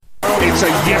It's a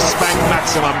yes bang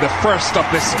maximum, the first of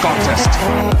this contest.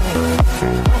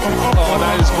 Oh,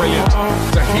 that is brilliant.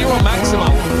 It's a hero maximum.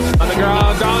 On the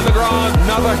ground, down the ground,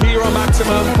 another hero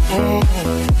maximum.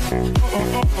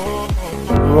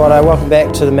 Righto, welcome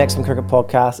back to the Maximum Cricket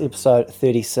Podcast, episode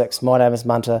 36. My name is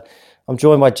Munter. I'm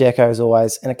joined by Jacko as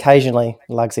always, and occasionally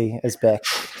Lugsy is back.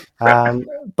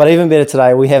 But even better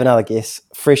today, we have another guest,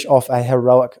 fresh off a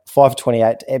heroic 5 for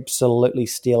 28 to absolutely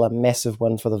steal a massive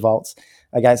win for the Volts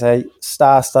against a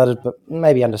star-studded but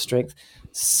maybe under strength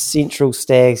Central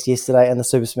Stags yesterday in the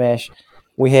Super Smash.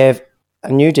 We have a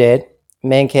new dad,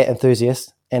 man-cat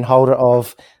enthusiast, and holder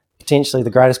of potentially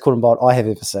the greatest caught and bowled I have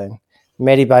ever seen.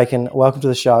 Matty Bacon, welcome to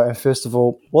the show. And first of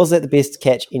all, was that the best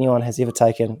catch anyone has ever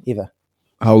taken, ever?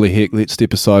 Holy heck, let's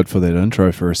step aside for that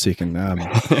intro for a second.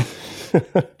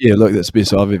 Yeah, look, that's the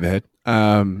best I've ever had.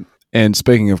 And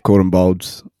speaking of caught and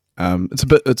bowled, it's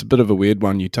a bit of a weird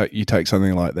one. You take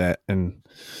something like that, and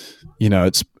you know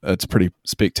it's pretty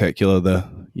spectacular.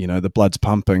 The blood's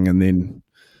pumping, and then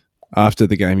after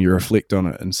the game, you reflect on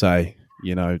it and say,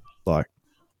 like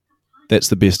that's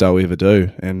the best I'll ever do,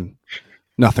 and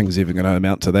nothing's ever going to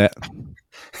amount to that.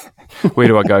 Where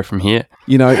do I go from here?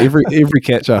 Every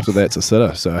catch after that's a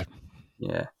sitter. So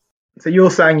yeah. So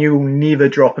you're saying you'll never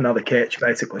drop another catch,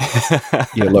 basically?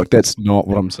 Yeah, look, that's not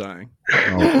what I'm saying.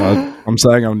 I'm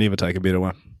saying I'll never take a better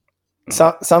one.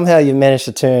 So, somehow you managed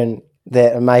to turn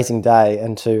that amazing day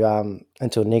into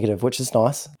a negative, which is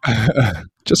nice.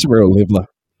 Just a real leveler.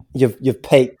 You've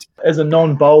peaked. As a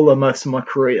non-bowler most of my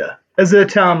career, is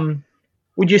it?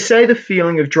 Would you say the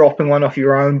feeling of dropping one off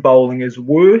your own bowling is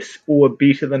worse or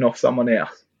better than off someone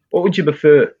else? What would you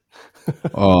prefer?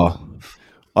 Oh,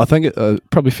 I think it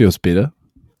probably feels better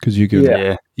because you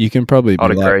can probably be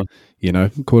I'd agree.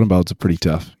 Caught and bowls are pretty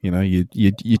tough.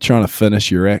 You're trying to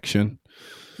finish your action.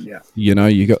 Yeah.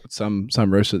 You got some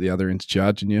roost at the other end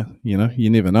charging you. You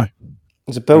never know.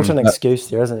 There's a built-in excuse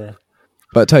there, isn't there?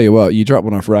 But tell you what, you drop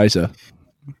one off Razor,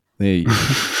 you're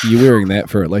wearing that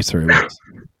for at least 3 weeks.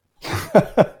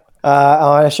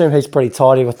 I assume he's pretty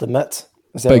tidy with the mitts.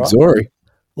 Is that Big right? Zori.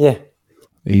 Yeah.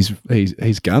 He's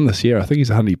gone this year. I think he's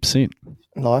 100%.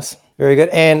 Nice. Very good.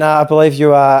 And I believe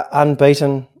you are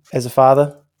unbeaten as a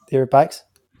father there at Bakes.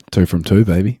 2 from 2,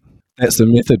 baby. That's the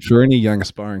method for any young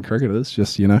aspiring cricketers.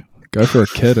 Just, go for a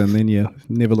kid and then you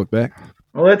never look back.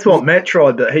 Well, that's what Matt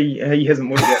tried, but he hasn't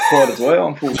worked out quite as well,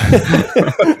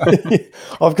 unfortunately.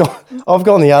 I've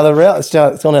gone the other route. It's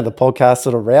gone out the podcast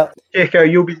sort of route. Jacko,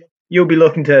 you'll be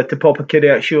looking to pop a kid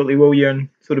out shortly, will you, and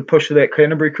sort of push for that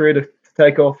Canterbury career to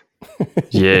take off?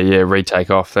 Yeah,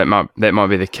 retake off. That might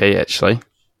be the key, actually.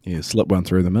 Yeah, slip one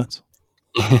through the mitts.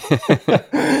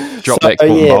 Drop back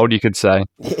ball bold, you could say.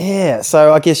 Yeah,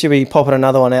 so I guess you'll be popping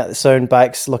another one out soon,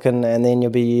 Bakes, looking, and then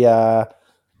you'll be going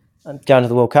to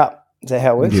the World Cup. Is that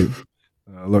how it works? Yeah.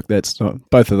 Look, that's not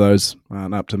both of those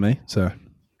aren't up to me. So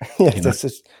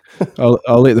I'll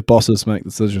I'll let the bosses make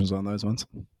decisions on those ones.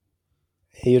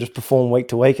 You just perform week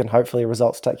to week, and hopefully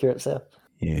results take care of itself.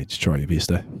 Yeah, just try your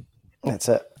best, eh? That's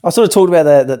it. I sort of talked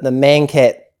about the man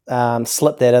cat,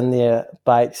 slipped that in there,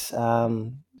 Bakes.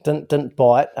 Didn't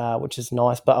bite, which is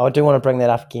nice, but I do want to bring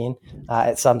that up again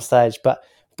at some stage. But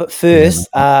first,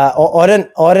 I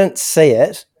didn't see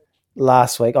it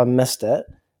last week. I missed it,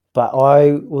 but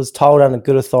I was told under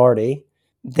good authority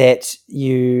that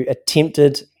you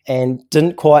attempted and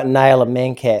didn't quite nail a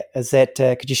man cat. Is that?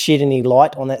 Could you shed any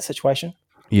light on that situation?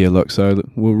 Yeah, look, so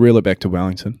we'll reel it back to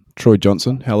Wellington. Troy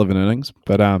Johnson, hell of an innings,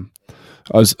 but I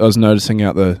was noticing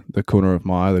out the corner of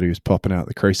my eye that he was popping out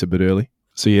the crease a bit early.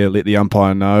 So yeah, let the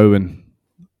umpire know, and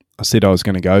I said I was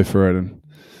going to go for it,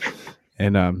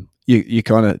 and you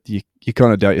kind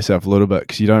of doubt yourself a little bit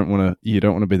because you don't want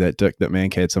to be that dick that man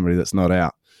cat somebody that's not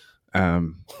out.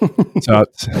 So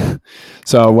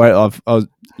I was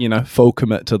full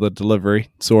commit to the delivery,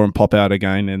 saw him pop out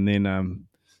again, and then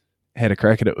had a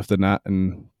crack at it with the nut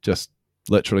and just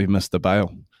literally missed the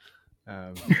bail.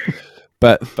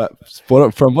 But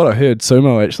from what I heard,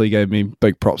 Sumo actually gave me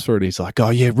big props for it. He's like, oh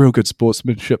yeah, real good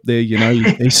sportsmanship there.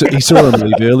 He saw him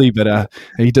leave early, but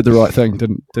he did the right thing.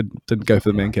 Didn't go for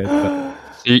the man cave. But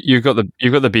You've got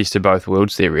the best of both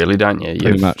worlds there, really, don't you?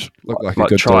 Pretty much. Looked like a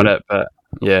good tried deal. it, but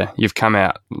yeah, you've come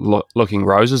out looking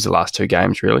roses the last 2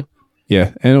 games, really.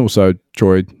 Yeah, and also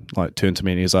Troy turned to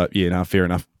me and he's like, yeah, no, fair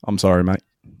enough. I'm sorry, mate.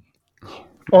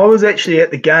 I was actually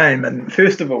at the game, and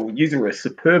first of all, you were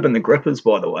superb in the grippers,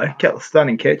 by the way. Couple of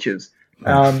stunning catches.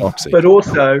 But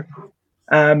also,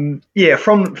 from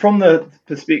the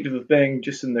perspective of being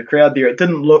just in the crowd there, it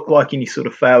didn't look like any sort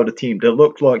of failed attempt. It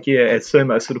looked like, as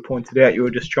Sumo sort of pointed out, you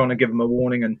were just trying to give him a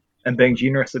warning and being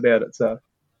generous about it. So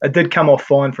it did come off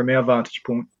fine from our vantage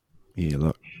point. Yeah,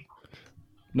 look,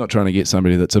 not trying to get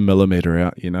somebody that's a millimetre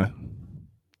out, They're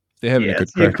having a good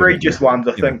it's the crack at it, egregious ones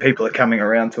I think people are coming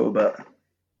around to a bit.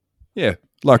 Yeah,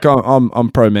 like I'm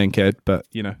pro Mancad, but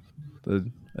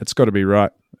it's got to be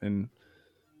right, and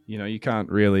you can't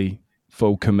really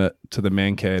full commit to the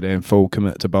Mancad and full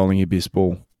commit to bowling your best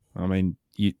ball. I mean,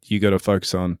 you got to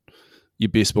focus on your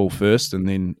best ball first, and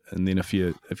then if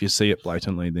you see it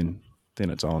blatantly, then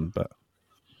it's on. But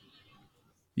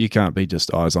you can't be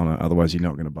just eyes on it, otherwise you're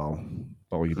not going to bowl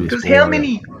your best ball. Because how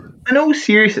many, in all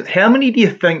seriousness, how many do you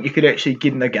think you could actually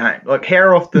get in a game? Like,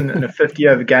 how often in a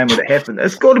 50-over game would it happen?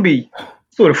 It's got to be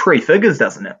sort of three figures,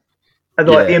 doesn't it? And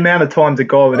like the amount of times a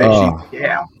guy would actually,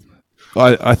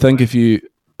 I think if you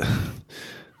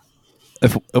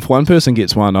if one person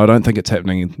gets one, I don't think it's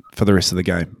happening for the rest of the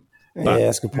game. But,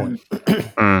 that's a good point.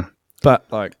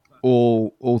 But like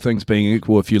all things being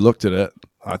equal, if you looked at it,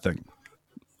 I think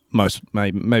most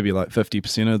maybe like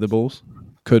 50% of the balls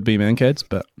could be Mancads.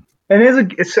 But and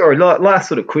last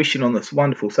sort of question on this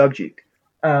wonderful subject.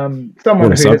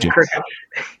 Someone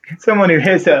who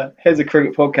has a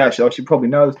cricket podcast show, I should probably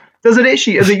know this. Is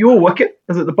it your wicket?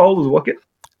 Is it the bowler's wicket?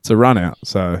 It's a run out,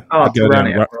 so it's a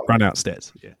run out. Run out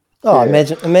stats. Yeah. Oh,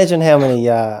 imagine how many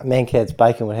Mancads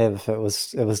Bacon would have if it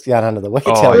was going under the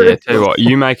wicket. Oh yeah, tell you what,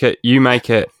 you make it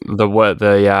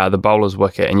the bowler's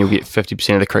wicket, and you'll get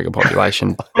 50% of the cricket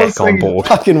population back on board.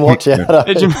 Fucking watch out!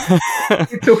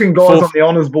 You're talking guys on the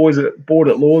honours board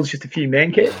at Lords, just a few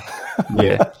Mancads.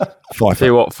 Yeah. Tell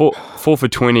you what, 4 for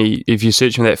 20. If you're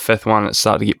searching for that fifth one, it's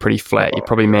starting to get pretty flat. You're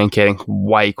probably Mancading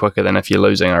way quicker than if you're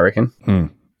losing, I reckon.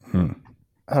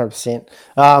 100%.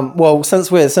 Well,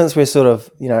 since we're sort of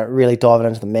really diving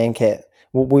into the Mancat,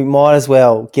 we might as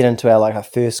well get into our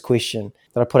first question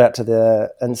that I put out to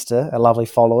the Insta, our lovely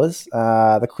followers.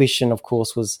 The question, of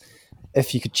course, was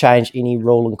if you could change any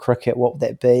rule in cricket, what would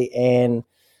that be? And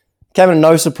it came as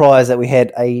no surprise that we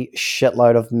had a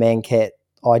shitload of Mancat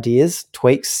ideas,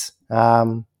 tweaks,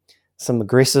 some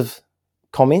aggressive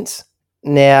comments.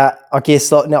 Now, I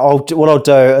guess what I'll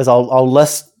do is I'll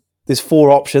list. There's 4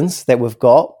 options that we've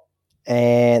got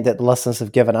and that the listeners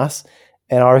have given us.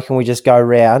 And I reckon we just go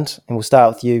around and we'll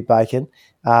start with you, Bacon,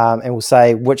 and we'll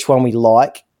say which one we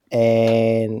like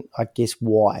and I guess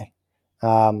why.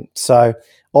 So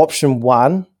option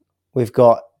 1, we've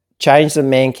got change the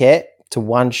Mancat to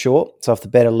 1 short. So if the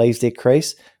batter leaves their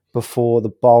crease before the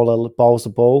bowler bowls the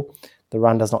ball, the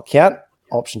run does not count.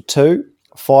 Option 2,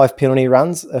 5 penalty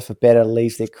runs if a batter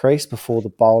leaves their crease before the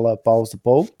bowler bowls the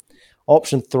ball.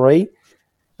 Option 3,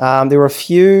 there were a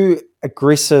few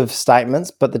aggressive statements,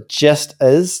 but the gist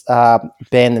is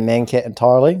ban the Mancat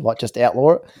entirely, like just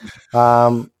outlaw it.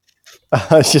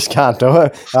 I just can't do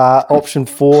it. Option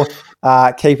 4,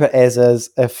 keep it as is.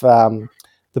 If the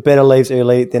batter leaves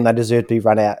early, then they deserve to be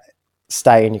run out.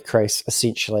 Stay in your crease,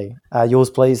 essentially. Yours,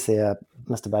 please, there,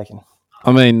 Mr. Bacon.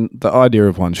 I mean, the idea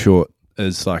of 1 short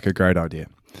is like a great idea,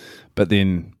 but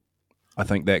then I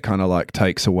think that kind of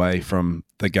takes away from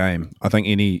the game. I think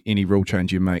any rule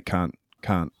change you make can't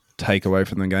take away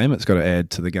from the game. It's got to add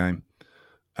to the game.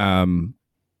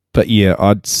 But yeah,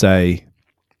 I'd say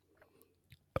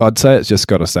it's just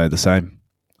got to stay the same.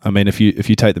 I mean, if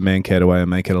you take the Mancat away and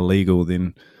make it illegal,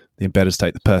 then batters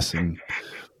take the piss.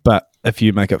 But if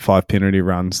you make it 5 penalty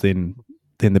runs, then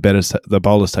the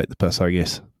bowlers take the piss, I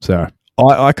guess. So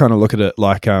I kind of look at it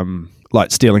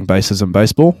like stealing bases in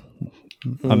baseball.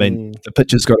 I mean, the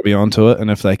pitcher's got to be onto it, and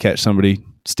if they catch somebody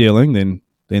stealing, then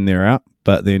they're out.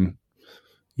 But then,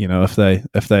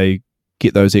 if they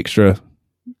get those extra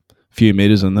few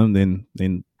meters in them,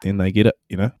 then they get it.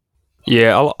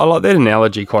 Yeah, I like that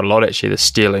analogy quite a lot. Actually, the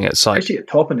stealing. It's like actually a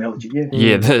top analogy. Yeah.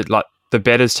 Yeah, the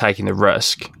batter's taking the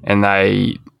risk, and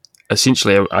they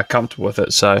essentially are comfortable with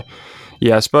it. So,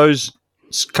 yeah, I suppose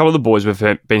a couple of the boys we've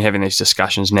been having these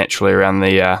discussions naturally around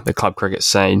the club cricket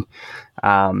scene.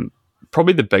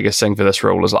 Probably the biggest thing for this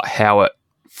rule is how it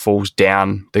falls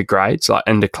down the grades,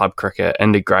 into club cricket,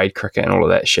 into grade cricket, and all of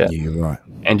that shit. Yeah, you're right.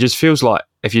 And just feels like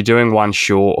if you're doing 1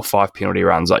 short or 5 penalty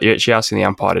runs, you're actually asking the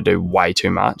umpire to do way too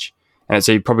much, and it's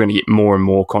probably going to get more and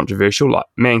more controversial. Like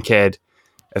Mancad,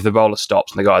 if the bowler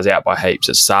stops and the guy's out by heaps,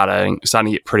 it's starting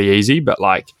to get pretty easy. But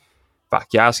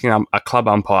you're asking a club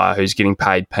umpire who's getting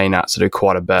paid peanuts to do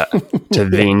quite a bit to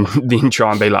then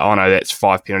try and be like, oh no, that's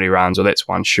 5 penalty runs or that's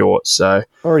 1 short. So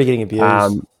already getting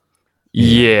abused.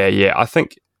 Yeah. I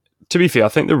think, to be fair, I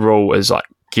think the rule is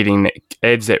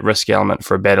adds that risk element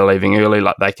for a batter leaving early.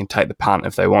 They can take the punt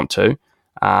if they want to.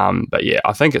 But yeah,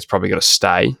 I think it's probably got to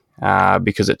stay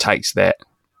because it takes that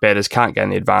batters can't gain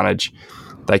the advantage.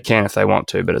 They can if they want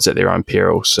to, but it's at their own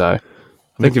peril. So I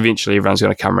think eventually everyone's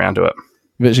going to come around to it.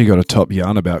 I've actually got a top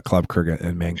yarn about club cricket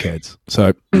and mancads.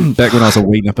 So back when I was a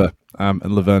wee nipper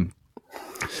in Levin,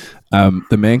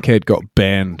 the mancad got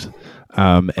banned,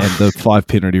 and the 5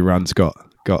 penalty runs got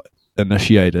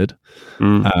initiated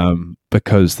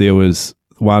because there was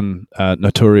one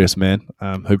notorious man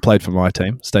who played for my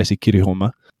team, Stacey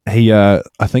Kirihoma. He, I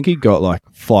think he got like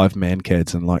 5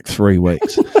 mancads in like 3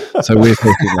 weeks. So we're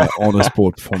talking like honest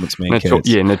poor performance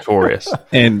mancads. Notorious.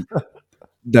 And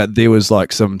that there was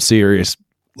like some serious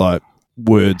like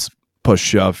words push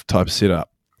shove type of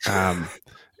setup.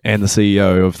 And the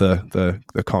CEO of the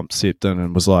comp stepped in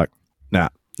and was like, "Nah,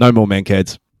 no more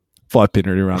mancads. 5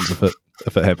 penalty runs if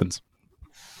it happens."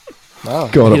 Oh,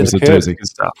 God, it was a doozy. Good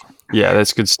stuff. Yeah,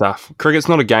 that's good stuff. Cricket's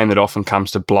not a game that often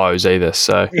comes to blows either,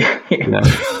 so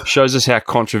shows us how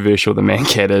controversial the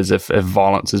mancad is if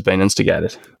violence has been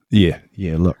instigated. Yeah.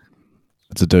 Look,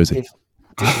 it's a doozy.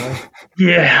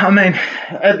 Yeah, I mean,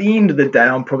 at the end of the day,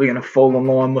 I'm probably going to fall in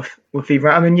line with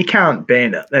everyone. I mean, you can't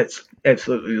ban it. That's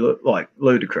absolutely like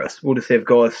ludicrous. We'll just have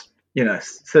guys,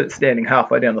 standing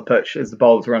halfway down the pitch as the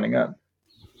bowler's running up.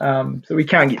 So we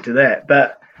can't get to that.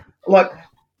 But like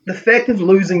the fact of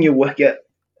losing your wicket,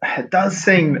 it does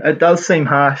seem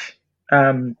harsh,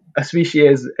 especially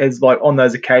as like on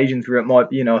those occasions where it might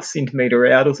be a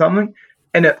centimetre out or something,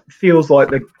 and it feels like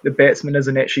the batsman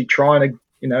isn't actually trying to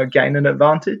gain an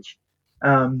advantage.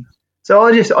 So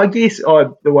I guess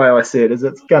the way I see it is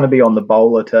it's going to be on the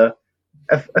bowler to,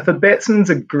 if a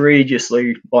batsman's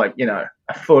egregiously like a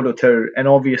foot or two and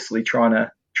obviously trying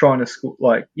to score,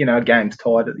 like a game's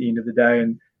tied at the end of the day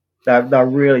and they're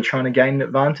really trying to gain an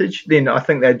advantage, then I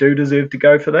think they do deserve to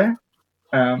go for that.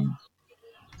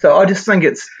 So I just think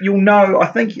I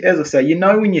think as I say,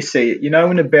 when you see it,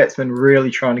 when a batsman really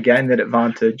trying to gain that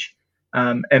advantage.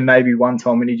 And maybe one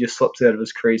time when he just slips out of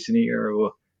his crease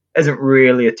or isn't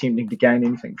really attempting to gain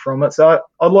anything from it. So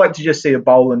I'd like to just see a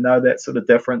bowler know that sort of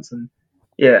difference. And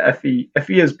yeah, if he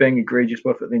is being egregious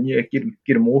with it, then yeah, get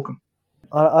him walking.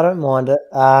 I don't mind it.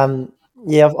 I've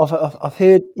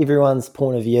heard everyone's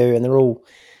point of view, and they're all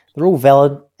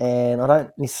valid, and I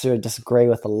don't necessarily disagree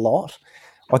with a lot.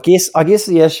 I guess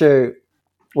the issue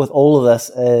with all of this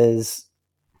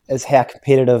is how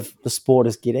competitive the sport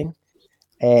is getting.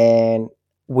 And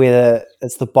whether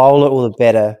it's the bowler or the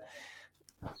batter,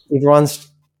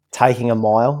 everyone's taking a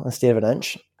mile instead of an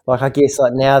inch. Like I guess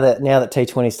like now that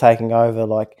T20 is taking over,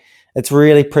 like it's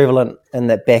really prevalent in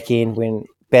that back end when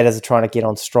batters are trying to get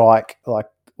on strike,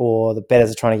 or the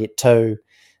batters are trying to get 2.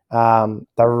 They're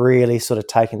really sort of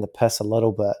taking the piss a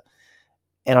little bit.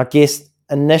 And I guess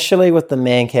initially with the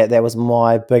mancat, that was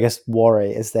my biggest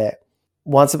worry, is that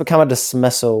once it became a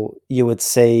dismissal, you would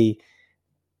see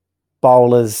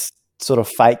bowlers sort of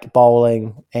fake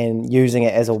bowling and using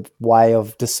it as a way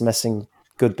of dismissing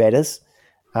good batters,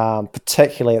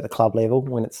 particularly at the club level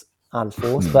when it's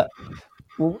unforced. But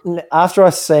after I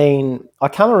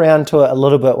come around to it a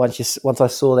little bit once I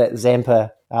saw that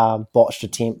Zampa botched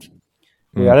attempt,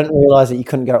 where I didn't realise that you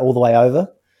couldn't go all the way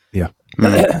over. Yeah.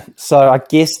 So I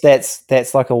guess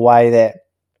that's like a way that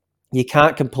you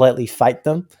can't completely fake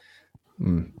them,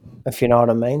 if you know what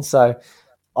I mean. So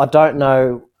I don't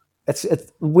know. It's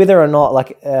whether or not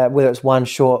whether it's 1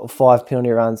 short or 5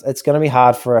 penalty runs, it's going to be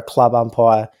hard for a club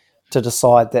umpire to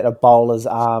decide that a bowler's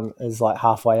arm is like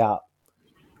halfway up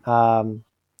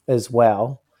as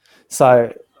well.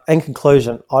 So in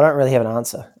conclusion, I don't really have an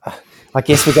answer. I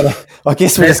guess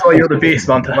that's why you're the best,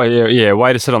 Munter. Oh yeah,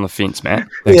 way to sit on the fence, man.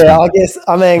 Thanks,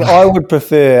 man. I would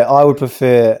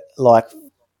prefer like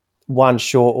 1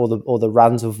 short or the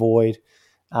runs of void.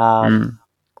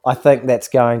 I think that's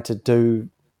going to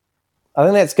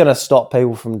stop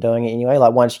people from doing it anyway.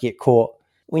 Like once you get caught,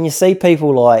 when you see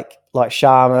people like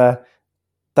Sharma,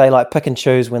 they like pick and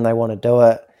choose when they want to do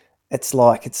it. It's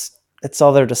like it's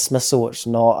either a dismissal or it's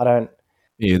not.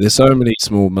 Yeah, there's so many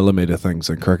small millimetre things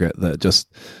in cricket that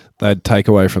just they'd take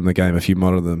away from the game if you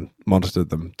monitored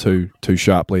them too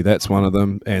sharply. That's one of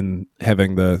them. And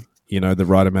having the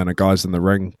right amount of guys in the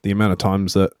ring, the amount of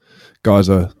times that guys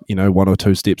are 1 or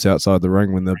 2 steps outside the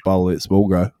ring when the bowler lets the ball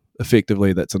go.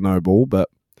 Effectively, that's a no ball, but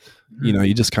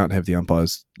you just can't have the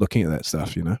umpires looking at that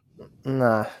stuff.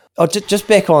 Nah. Oh, just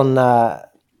back on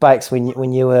Bakes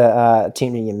when you were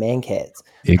attempting your mancats.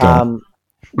 Yeah,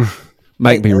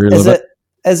 make me relive it.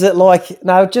 Is it like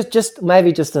no? Just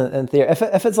maybe just in theory.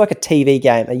 If it's like a TV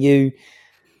game, are you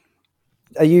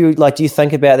like? Do you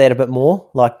think about that a bit more?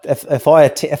 Like if I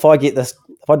do this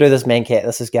mancat,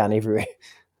 this is going everywhere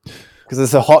because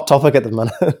it's a hot topic at the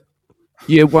minute.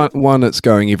 Yeah, one, it's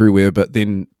going everywhere, but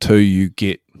then 2, you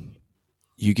get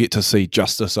to see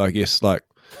justice, I guess. Like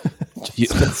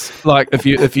Like if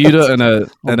you do it in a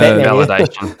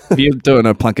validation. if you're doing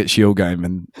a Plunkett Shield game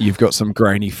and you've got some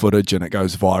grainy footage and it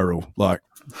goes viral, like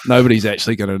nobody's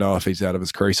actually going to know if he's out of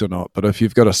his crease or not. But if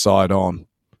you've got a side on,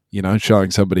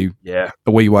 showing somebody a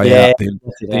wee way out, then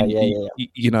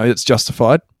you know it's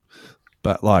justified.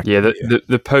 But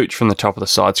the pooch from the top of the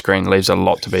side screen leaves a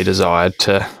lot to be desired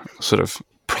to sort of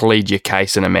plead your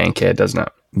case in a man cave, doesn't it?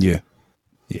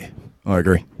 Yeah, I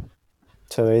agree.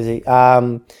 Too easy.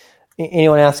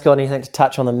 Anyone else got anything to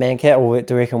touch on the man cat, or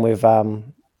do you reckon we've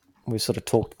sort of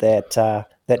talked that to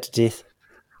death?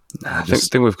 I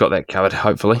think we've got that covered.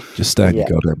 Hopefully, just stay in your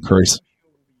goddamn crease.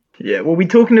 Yeah, we'll be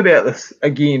talking about this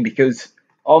again because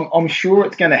I'm sure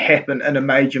it's going to happen in a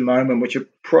major moment, which are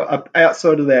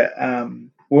outside of that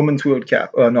Women's World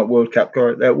Cup, or not World Cup,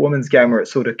 that women's game where it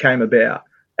sort of came about.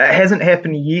 It hasn't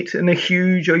happened yet in a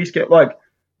huge.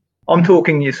 I'm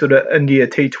talking your sort of India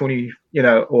T20,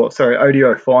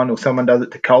 ODI final. Someone does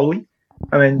it to Kohli.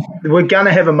 I mean, we're going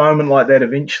to have a moment like that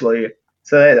eventually.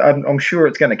 So I'm sure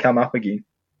it's going to come up again.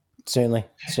 Certainly.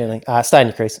 Stay in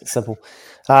your crease. It's simple.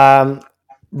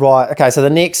 Right. Okay. So the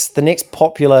next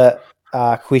popular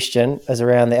question is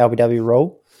around the LBW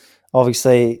rule.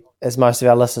 Obviously, as most of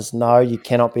our listeners know, you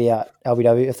cannot be out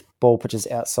LBW if the ball pitches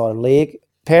outside of leg.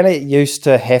 Apparently, it used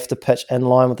to have to pitch in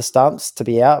line with the stumps to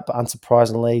be out, but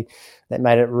unsurprisingly, that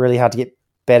made it really hard to get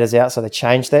batters out. So they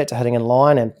changed that to hitting in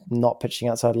line and not pitching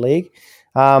outside leg.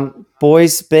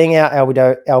 Boys, being out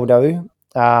LBW,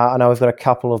 I know we've got a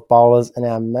couple of bowlers in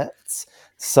our midst,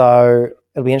 so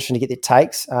it'll be interesting to get their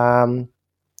takes.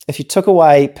 If you took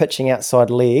away pitching outside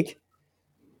leg,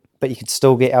 but you could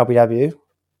still get LBW,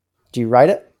 do you rate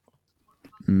it?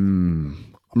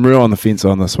 I'm real on the fence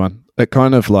on this one. It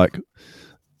kind of like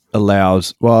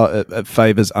allows, it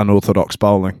favours unorthodox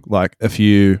bowling. Like if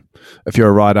you're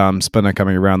a right arm spinner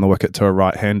coming around the wicket to a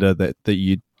right hander,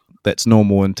 that's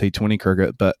normal in T20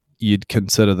 cricket, but you'd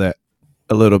consider that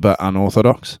a little bit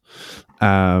unorthodox.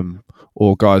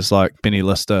 Or guys like Benny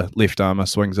Lister, left armer,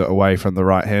 swings it away from the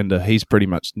right hander. He's pretty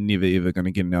much never ever going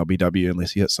to get an LBW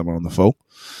unless he hits someone on the full.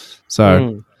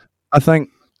 So I think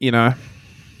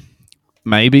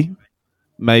maybe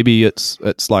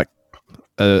it's like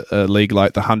a league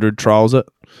like the 100 trials it,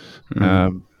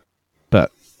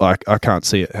 but like I can't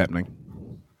see it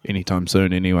happening anytime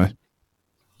soon anyway.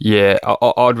 Yeah,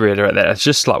 I'd reiterate that. It's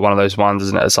just like one of those ones,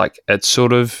 isn't it? It's like it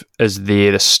sort of is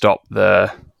there to stop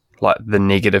the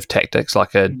negative tactics,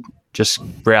 like just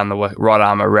round the right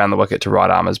arm around the wicket to right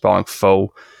armers bowling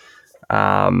full.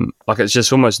 Like it's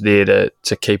just almost there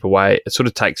to keep away. It sort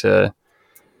of takes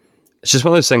it's just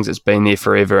one of those things that's been there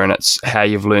forever, and it's how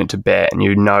you've learned to bat, and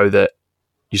you know that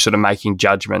you're sort of making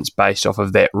judgments based off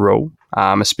of that rule,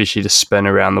 especially to spin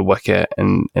around the wicket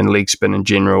and leg spin in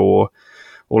general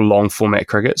or long format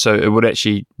cricket. So it would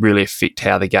actually really affect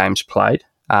how the game's played.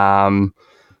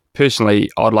 Personally,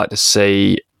 I'd like to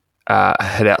see a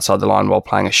hit outside the line while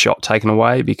playing a shot taken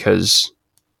away, because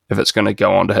if it's going to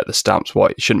go on to hit the stumps,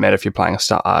 it shouldn't matter if you're playing a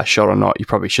shot or not. You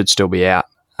probably should still be out.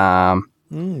 That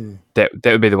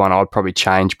would be the one I'd probably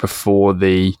change before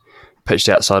the pitched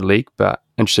outside leg. But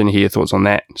interesting to hear your thoughts on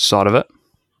that side of it.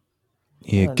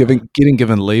 Yeah, getting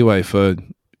given leeway for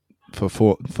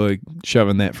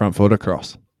shoving that front foot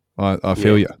across. I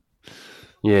feel you.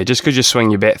 Yeah, just because you swing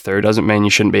your bat through doesn't mean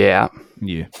you shouldn't be out.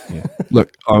 Yeah.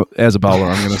 Look, as a bowler,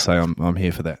 I'm going to say I'm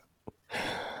here for that.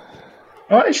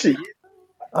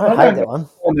 I don't hate that one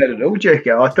on that at all,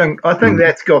 Jacko. I think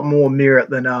that's got more merit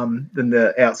than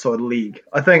the outside leg.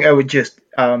 I think it would just,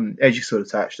 as you sort of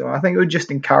touched on, I think it would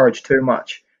just encourage too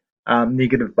much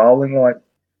negative bowling. Like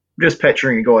just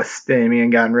picturing a guy standing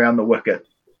and going round the wicket,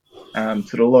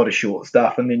 sort of a lot of short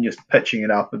stuff, and then just pitching it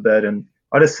up a bit. And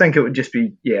I just think it would just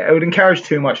be, it would encourage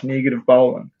too much negative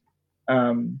bowling.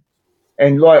 And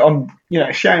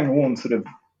like Shane Warne sort of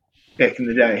back in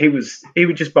the day, he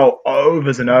would just bowl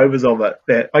overs and overs of it.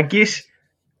 That I guess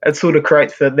it sort of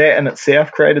created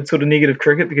sort of negative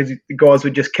cricket, because the guys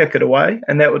would just kick it away,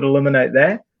 and that would eliminate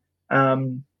that.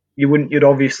 You'd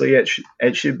obviously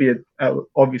it should be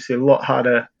obviously a lot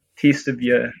harder test of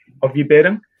your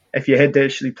batting if you had to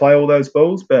actually play all those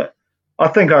balls, but I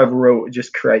think overall it would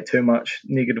just create too much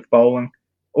negative bowling.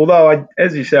 Although,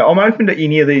 as you say, I'm open to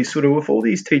any of these sort of, with all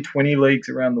these T20 leagues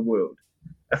around the world.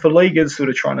 If a league is sort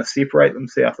of trying to separate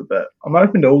themselves a bit, I'm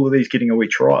open to all of these getting a wee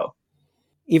trial.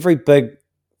 Every big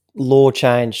law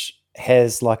change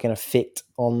has like an effect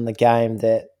on the game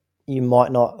that you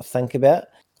might not think about.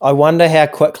 I wonder how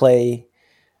quickly,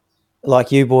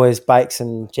 like you boys, Bakes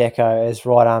and Jacko, as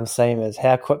right arm seamers,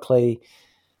 how quickly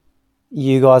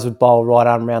you guys would bowl right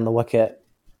arm around the wicket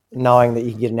knowing that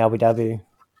you can get an LBW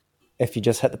if you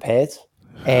just hit the pads.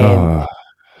 and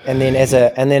then as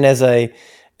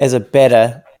a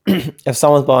batter, if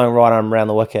someone's bowling right arm around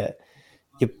the wicket,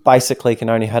 you basically can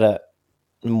only hit it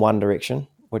in one direction,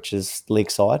 which is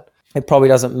leg side. It probably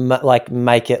doesn't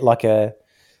make it like a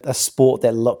sport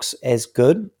that looks as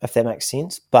good, if that makes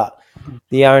sense. But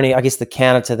the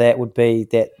counter to that would be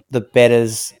that the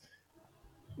batters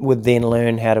would then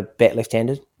learn how to bat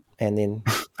left-handed, and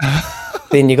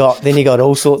then you got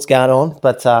all sorts going on.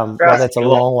 But that's a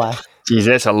long way. Geez,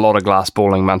 that's a lot of glass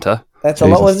balling, Munter. That's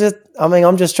Jesus. A lot.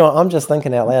 I'm just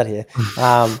thinking out loud here.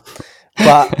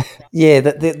 But yeah,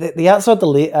 the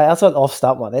outside off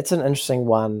stump one, that's an interesting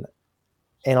one,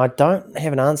 and I don't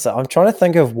have an answer. I'm trying to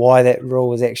think of why that rule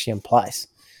was actually in place,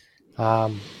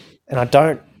 and I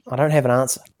don't have an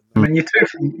answer. I mean, you're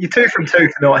two from two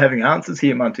for not having answers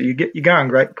here, Munter. You're going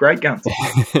great guns.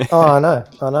 Oh, I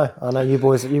know. You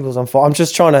boys on fire. I'm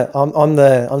just trying to. I'm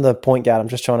the point guard. I'm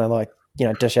just trying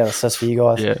to dish out assists for you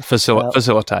guys. Yeah,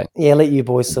 facilitate. Yeah, let you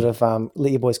boys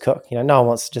cook. No one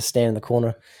wants to just stand in the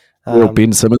corner. Real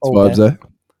Ben Simmons vibes, eh?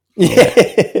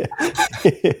 Yeah.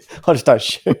 I just don't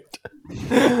shoot.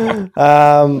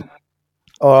 All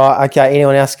right. Okay.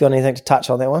 Anyone else got anything to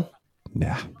touch on that one?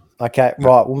 Nah. Okay.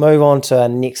 Right. We'll move on to our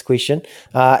next question.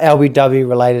 LBW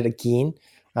related again.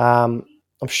 I'm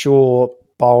sure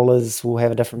bowlers will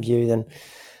have a different view than.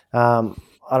 I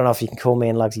don't know if you can call me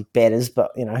and Lugsy batters, but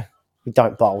we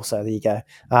don't bowl, so there you go.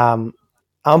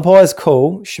 Umpire's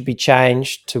call should be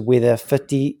changed to whether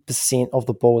 50% of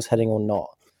the ball is hitting or not.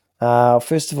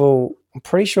 First of all, I'm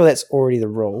pretty sure that's already the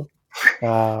rule.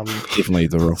 Definitely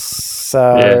the rule.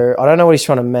 So yeah. I don't know what he's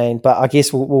trying to mean, but I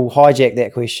guess we'll hijack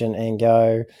that question and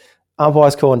go,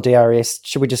 umpire's call on DRS,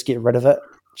 should we just get rid of it?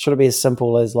 Should it be as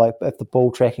simple as if the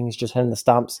ball tracking is just hitting the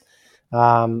stumps?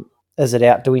 Is it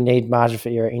out? Do we need margin for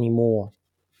error anymore?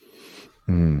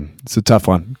 It's a tough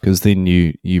one because then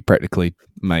you practically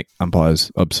make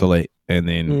umpires obsolete, and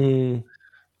then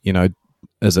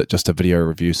is it just a video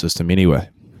review system anyway?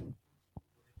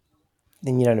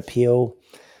 Then you don't appeal.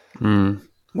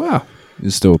 Well, you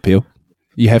still appeal.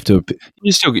 You have to.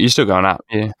 You're still going up.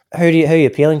 Yeah. Who are you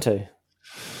appealing to?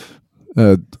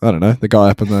 I don't know. The guy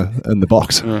up in the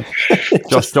box. Yeah.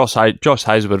 Josh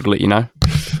Hazelwood will let you know.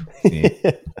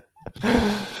 Yeah.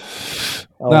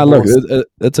 Look,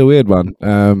 it's a weird one.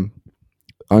 I'm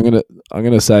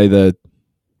gonna say that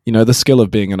the skill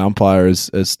of being an umpire is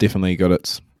definitely got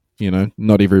its.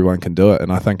 Not everyone can do it,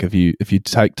 and I think if you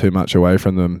take too much away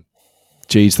from them,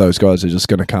 geez, those guys are just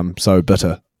going to come so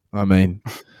bitter. I mean,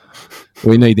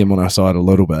 we need them on our side a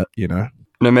little bit,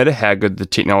 No matter how good the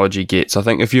technology gets, I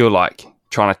think if you're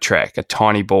trying to track a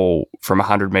tiny ball from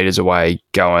 100 meters away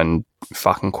going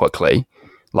fucking quickly,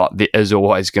 there is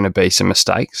always going to be some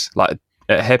mistakes.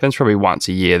 It happens probably once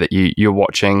a year that you're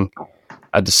watching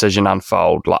a decision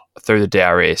unfold through the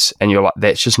DRS, and you're like,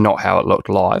 that's just not how it looked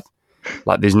live.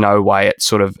 There's no way it's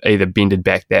sort of either bended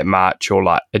back that much or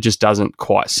it just doesn't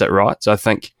quite sit right. So I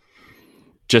think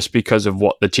just because of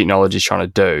what the technology is trying to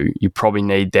do, you probably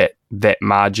need that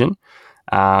margin.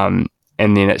 And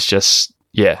then it's just,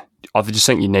 I just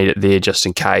think you need it there just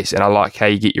in case. And I like how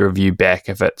you get your review back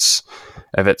if it's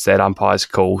that umpire's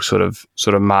call sort of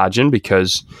margin,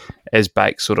 because as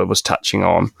Bake sort of was touching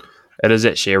on, it is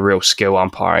actually a real skill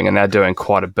umpiring, and they're doing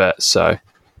quite a bit. So,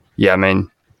 yeah, I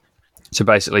mean, to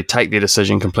basically take their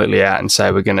decision completely out and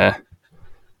say we're going to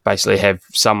basically have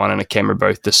someone in a camera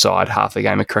booth decide half the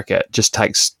game of cricket just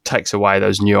takes away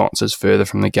those nuances further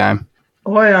from the game.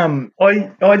 I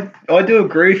do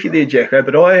agree with you there, Jacko,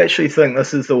 but I actually think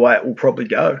this is the way it will probably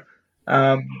go.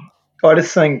 I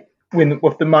just think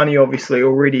with the money obviously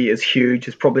already is huge,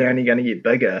 it's probably only going to get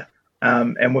bigger,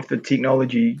 and with the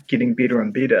technology getting better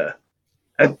and better,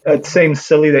 it seems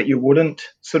silly that you wouldn't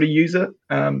sort of use it.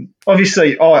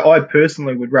 Obviously, I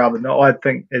personally would rather not. I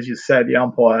think, as you say, the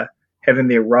umpire having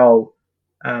their role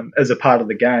as a part of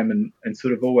the game and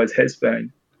sort of always has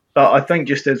been. But I think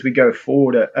just as we go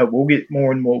forward, it will get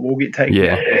more and more will get taken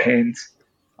out of their hands.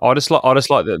 I just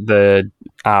like that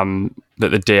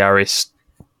the DRS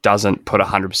doesn't put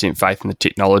 100% faith in the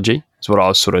technology. Is what I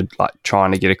was sort of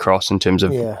trying to get across in terms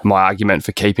of my argument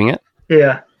for keeping it.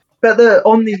 Yeah. But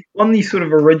on the sort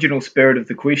of original spirit of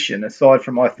the question, aside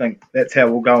from I think that's how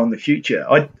we'll go in the future,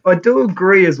 I do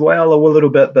agree as well a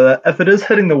little bit, but if it is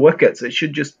hitting the wickets, it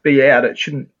should just be out. It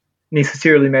shouldn't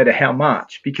necessarily matter how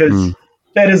much, because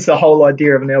that is the whole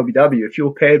idea of an LBW. If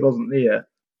your pad wasn't there,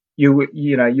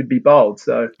 you'd be bowled.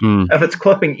 So if it's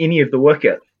clipping any of the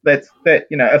wicket, if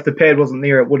the pad wasn't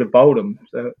there, it would have bowled him.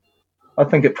 So I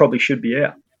think it probably should be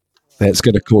out. That's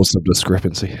going to cause some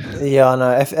discrepancy. Yeah, I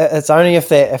know. It's only if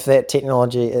that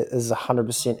technology is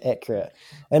 100% accurate,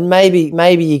 and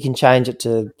maybe you can change it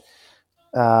to,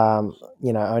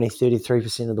 only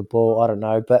 33% of the ball. I don't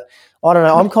know, but I don't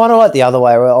know. I'm kind of like the other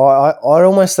way, where I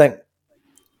almost think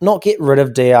not get rid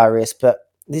of DRS, but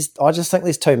I just think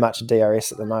there's too much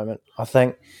DRS at the moment. I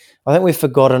think we've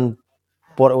forgotten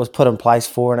what it was put in place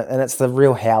for, and it's the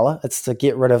real howler. It's to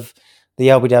get rid of the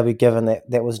LBW given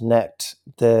that was nicked,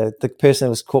 the person that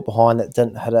was caught behind that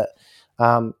didn't hit it,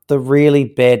 the really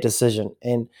bad decision.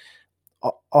 And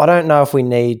I don't know if we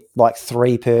need like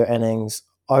 3 per innings.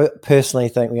 I personally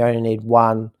think we only need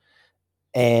 1,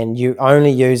 and you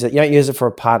only use it. You don't use it for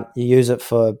a punt. You use it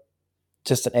for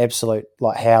just an absolute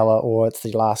like howler, or it's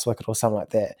the last wicket or something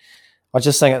like that. I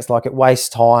just think it's like it wastes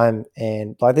time,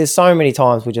 and like there's so many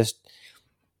times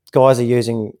guys are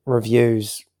using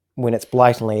reviews when it's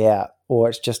blatantly out, or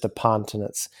it's just a punt, and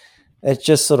it's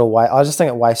just sort of I just think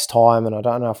it wastes time, and I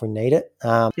don't know if we need it.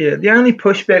 The only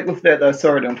pushback with that, though,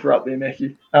 sorry to interrupt there,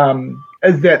 Mackie,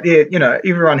 is that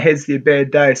everyone has their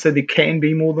bad day, so there can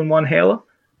be more than one howler,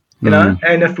 know.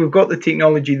 And if we've got the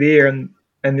technology there, and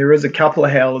there is a couple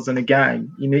of howlers in a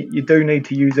game, you do need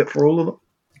to use it for all of them.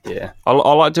 Yeah, I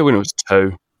liked it when it was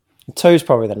 2. 2's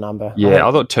probably the number. Yeah,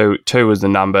 I thought two was the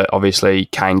number. Obviously,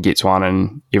 Kane gets 1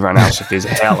 and everyone else, if there's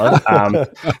a howler.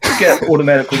 Skip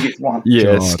automatically gets 1.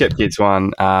 Yeah, God. Skip gets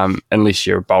 1, unless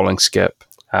you're a bowling skip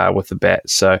with the bat.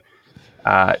 So,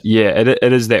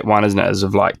 it is that one, isn't it? Is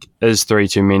of like, is 3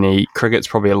 too many? Cricket's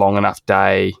probably a long enough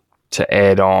day to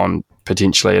add on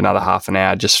potentially another half an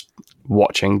hour just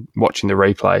watching the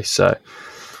replay. So,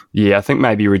 yeah, I think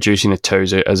maybe reducing to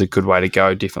 2 is a good way to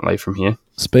go, definitely, from here.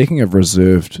 Speaking of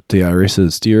reserved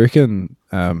DRSs, do you reckon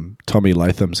Tommy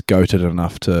Latham's goated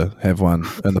enough to have one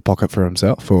in the pocket for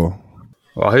himself? Or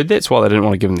Well, I heard that's why they didn't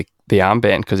want to give him the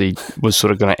armband, because he was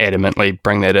sort of going to adamantly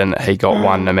bring that in, that he got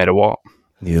one no matter what.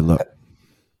 Yeah, look.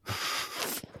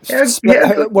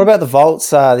 What about the Volts?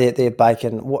 They're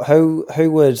Bacon. Who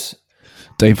would?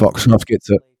 Dean Foxcroft gets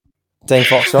it. Dean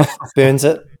Foxcroft burns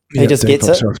it. He just Dean gets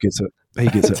Foxcroft it. gets it. He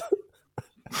gets it.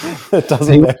 It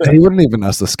doesn't matter. He wouldn't even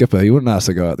ask the skipper. He wouldn't ask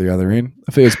to go out the other end.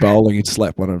 If he was bowling, he'd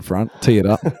slap one in front, tee it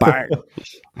up, bang,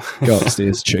 go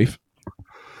upstairs, chief.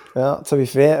 Well, to be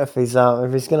fair, if he's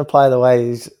going to play the way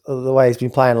he's been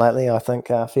playing lately, I think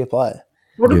fair play.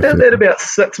 What about that about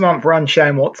 6-month run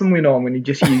Shane Watson went on when he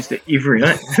just used it every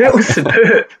night? That was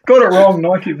superb. Got it wrong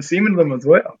 90% of them as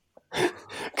well.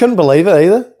 Couldn't believe it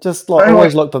either. Just like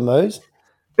always looked bemused.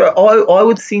 But I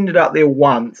would send it up there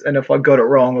once, and if I got it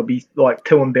wrong, I'd be like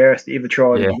too embarrassed to ever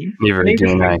try it again. Never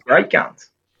again, great guns.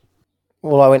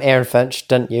 Well, when Aaron Finch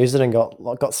didn't use it and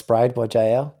got sprayed by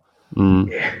JL.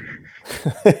 Yeah.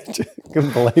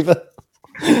 Couldn't believe it.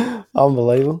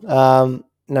 Unbelievable.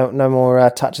 No more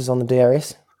touches on the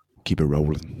DRS. Keep it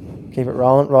rolling. Keep it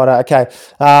rolling. Right. Okay.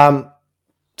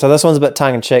 So this one's a bit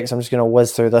tongue-in-cheek, so I'm just going to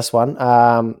whiz through this one.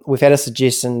 We've had a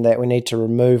suggestion that we need to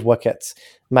remove wickets,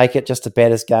 make it just a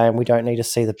batter's game. We don't need to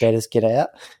see the batters get out.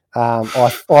 I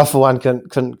for one,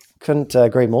 couldn't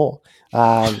agree more,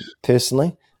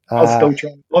 personally. I'll still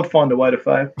try. I'd find a way to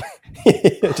fail.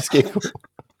 Just get cool.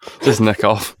 Just nick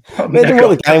off. Imagine what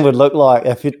the game would look like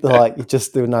if you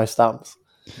just there were no stumps.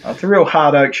 It's a real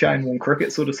hard oak Shane Warne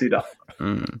cricket sort of setup.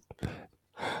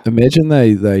 Imagine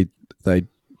they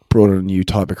brought in a new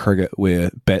type of cricket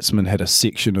where batsmen had a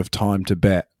section of time to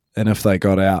bat, and if they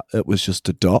got out, it was just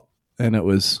a dot, and it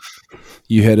was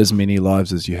you had as many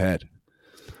lives as you had.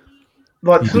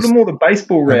 Like sort of more the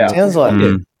baseball route. Sounds like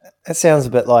it sounds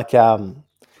a bit like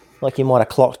you might have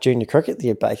clocked junior cricket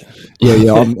there, Bacon.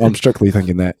 Yeah. I'm strictly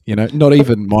thinking that. Not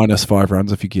even -5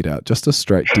 runs if you get out, just a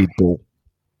straight dead ball.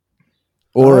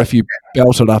 Or if you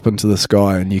belt it up into the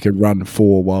sky and you could run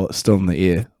 4 while it's still in the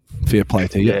air, fair play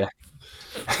to you. Yeah.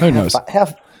 Who knows?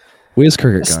 Where's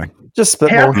cricket going? Just a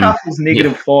bit How more. tough was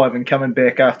 -5 and coming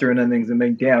back after an innings and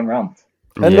being down runs?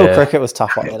 Indoor cricket was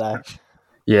tough like that, eh?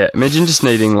 Yeah, imagine just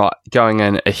needing like going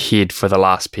in ahead for the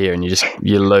last pair and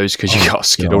you lose because you got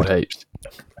skittled heaps.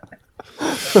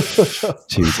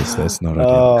 Jesus, that's not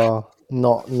ideal.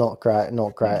 Oh, not great.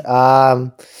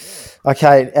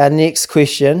 Okay, our next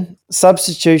question: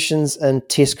 substitutions in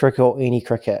Test cricket or any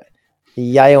cricket,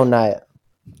 yay or nay?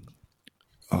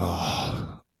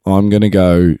 I'm going to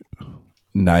go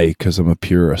nay because I'm a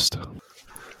purist.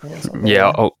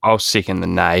 Yeah, I'll second the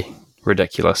nay.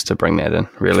 Ridiculous to bring that in,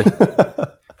 really.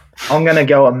 I'm going to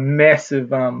go a massive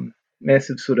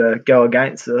sort of go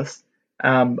against this.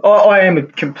 I am a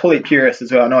complete purist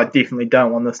as well, and I definitely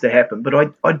don't want this to happen,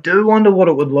 but I do wonder what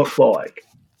it would look like.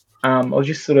 I was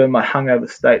just sort of in my hungover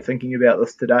state thinking about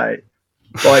this today.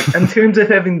 Like, in terms of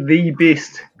having the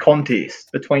best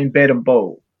contest between bat and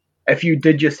ball, if you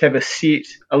did just have a set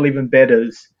 11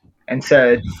 batters and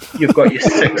say you've got your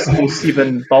 6 or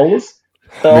 7 bowlers,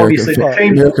 so obviously the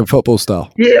team. American football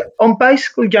style. Yeah, I'm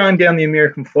basically going down the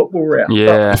American football route.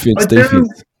 Yeah.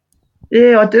 Defense.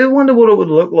 I do wonder what it would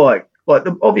look like. Like,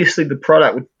 obviously the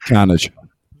product would. Carnage.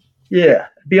 Yeah,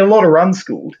 be a lot of runs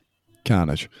scored.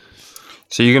 Carnage.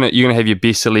 So you're gonna have your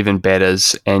best 11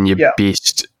 batters and your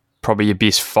best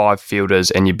 5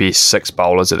 fielders and your best 6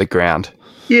 bowlers at the ground.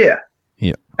 Yeah.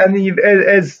 Yeah. And then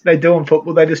as they do in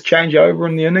football, they just change over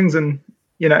in the innings, and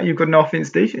you've got an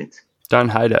offense defense. Don't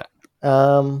hate it.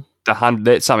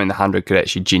 That's something the 100 could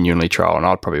actually genuinely trial, and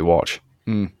I'd probably watch.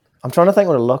 I'm trying to think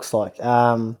what it looks like.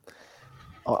 I'm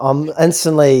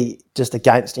instantly just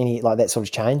against any like that sort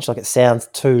of change. Like, it sounds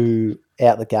too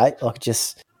out the gate. Like,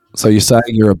 just. So you're saying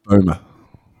you're a boomer?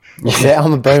 Yeah,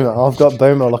 I'm a boomer. I've got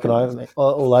boomer looking over me,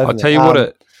 all over me. I'll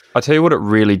tell you what it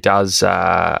really does.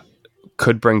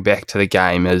 Could bring back to the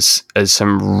game is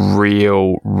some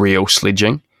real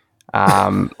sledging.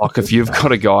 Like, if you've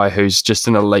got a guy who's just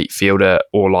an elite fielder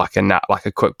or like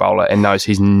a quick bowler and knows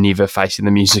he's never facing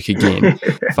the music again,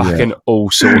 fucking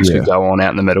all sorts could go on out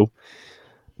in the middle.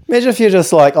 Imagine if you're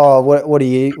just like, oh, what do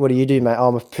you do, mate? Oh,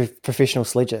 I'm a professional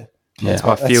sledger. Yeah,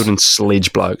 I field and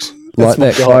sledge blokes. Like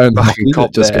that guy in hockey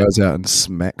that just goes out and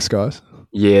smacks guys.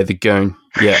 Yeah, the goon.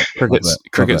 Yeah,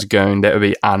 cricket's goon. That would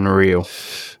be unreal.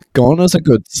 Gone is a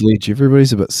good sledge.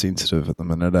 Everybody's a bit sensitive at the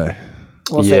minute, eh?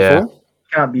 What's that for?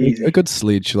 Can't be easy. A good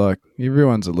sledge, like,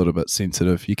 everyone's a little bit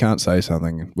sensitive. You can't say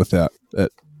something without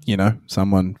it,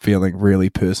 someone feeling really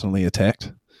personally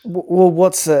attacked. Well,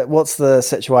 what's the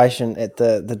situation at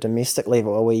the domestic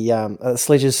level? Are we are the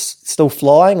sledges still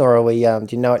flying, or are we? Do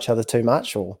you know each other too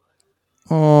much, or?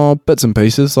 Oh, bits and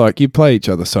pieces. Like, you play each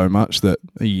other so much that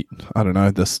I don't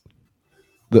know this.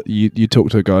 That you talk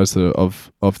to guys that are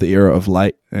of the era of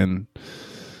late, and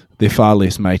they're far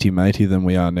less matey than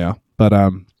we are now. But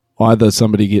either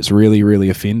somebody gets really, really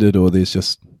offended, or there's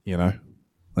just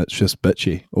that's just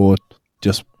bitchy, or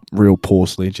just real poor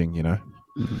sledging. Yeah,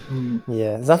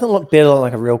 there's nothing look better than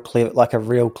like a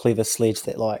real clever sledge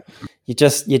that like you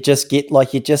just get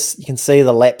like you can see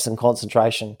the lapse in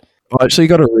concentration. I actually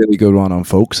got a really good one on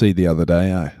Folksy the other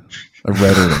day. I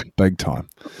rattled him big time.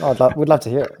 Would love to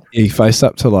hear it. He faced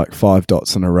up to like 5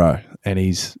 dots in a row, and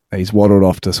he's waddled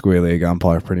off to square leg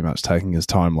umpire, pretty much taking his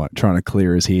time, like trying to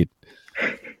clear his head.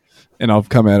 And I've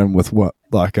come at him with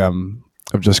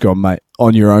I've just gone, mate,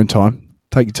 on your own time.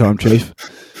 Take your time, chief.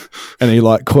 And he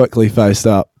like quickly faced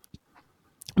up.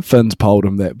 Finn's pulled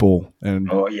him that ball, and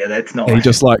oh yeah, that's not. He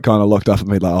just like kind of looked up at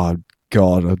me like, "Oh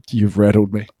God, you've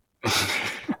rattled me."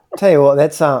 Tell you what,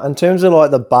 that's in terms of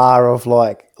like the bar of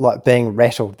like being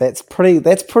rattled. That's pretty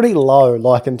low.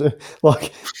 Like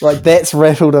that's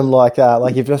rattled him. Like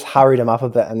you've just hurried him up a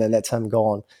bit, and then that's him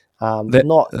gone.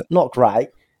 Not great.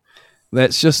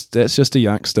 That's just a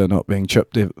youngster not being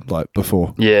chipped like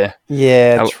before. Yeah.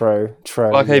 Yeah, true.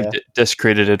 Like he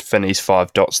discredited Finney's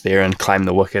 5 dots there and claimed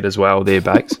the wicket as well there,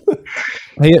 Bakes.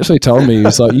 He actually told me, he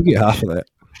was like, you get half of that.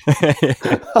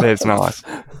 That's nice.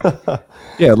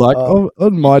 Yeah, like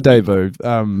on my debut,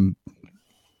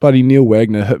 buddy Neil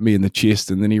Wagner hit me in the chest,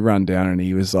 and then he ran down and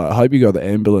he was like, I hope you got the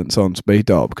ambulance on speed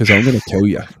dial because I'm going to kill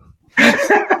you. That's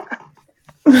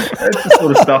the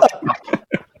sort of stuff.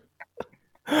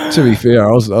 To be fair,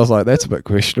 I was like, that's a bit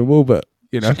questionable, but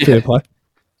fair play.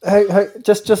 Who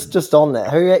just on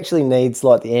that, who actually needs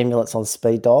like the ambulance on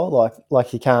speed dial?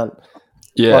 Like you can't.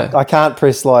 Yeah, like, I can't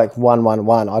press like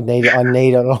 111. I need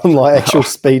it on like actual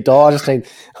speed dial. I just need.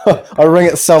 I ring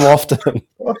it so often.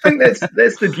 I think that's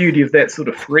the beauty of that sort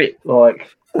of threat.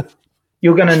 Like,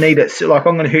 you're going to need it. So, like,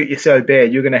 I'm going to hurt you so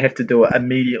bad, you're going to have to do it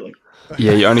immediately.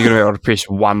 Yeah, you're only going to be able to press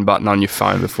one button on your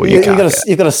phone before you've got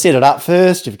to set it up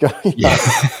first. You've got. Yeah.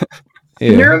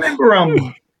 Can you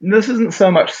remember? This isn't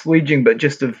so much sledging, but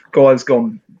just of guys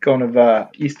gone of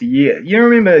yesteryear. You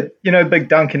remember, big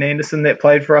Duncan Anderson that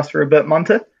played for us for a bit,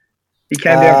 Munter? He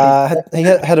came down. He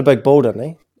had a big ball, didn't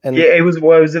he? And yeah, he was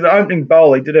an opening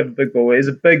bowl. He did have a big ball. He was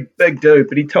a big dude.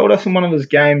 But he told us in one of his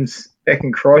games back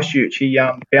in Christchurch, he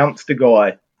bounced a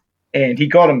guy, and he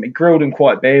got him. He grilled him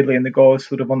quite badly, and the guy was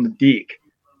sort of on the deck.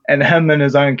 And him and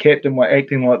his own captain were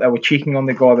acting like they were checking on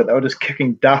the guy, but they were just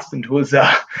kicking dust into his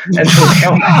helmet.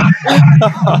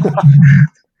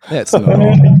 That's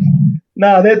not.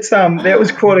 No, that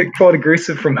was quite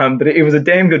aggressive from him, but he was a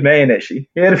damn good man actually.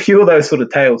 He had a few of those sort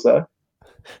of tales though.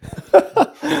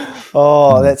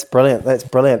 Oh, that's brilliant!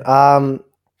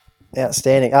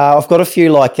 Outstanding. I've got a few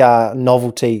like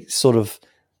novelty sort of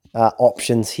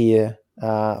options here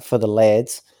for the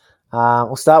lads.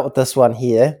 We'll start with this one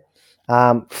here.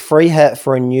 Free hit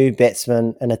for a new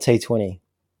batsman in a T20.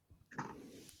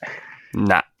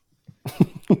 Nah.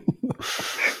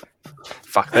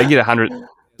 Fuck, they get 100.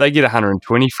 They get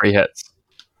 120 free hits.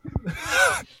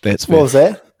 That's fair. What was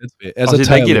that? That's fair. As a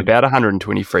They get about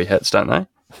 120 free hits, don't they?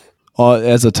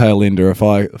 As a tail ender, if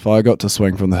I got to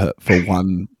swing from the hit for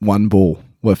one ball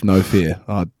with no fear,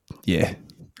 I'd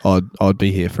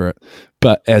be here for it.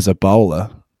 But as a bowler,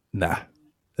 nah,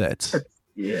 that's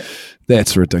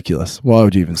ridiculous. Why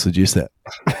would you even suggest that?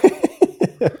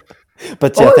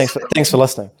 But thanks for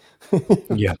listening.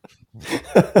 Yeah.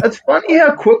 It's funny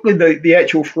how quickly the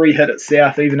actual free hit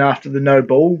itself, even after the no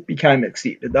ball, became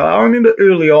accepted. Though I remember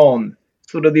early on,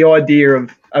 sort of the idea of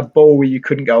a ball where you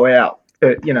couldn't go out,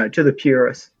 to the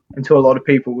purists and to a lot of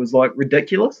people was like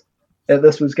ridiculous. That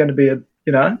this was going to be a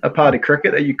part of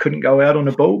cricket that you couldn't go out on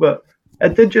a ball, but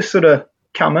it did just sort of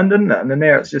come in, didn't it? And then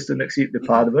now it's just an accepted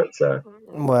part of it. So,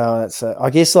 well, it's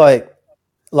I guess like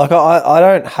I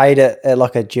don't hate it at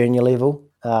like a junior level.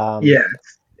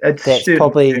 That's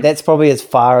probably as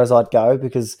far as I'd go,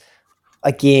 because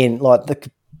again, like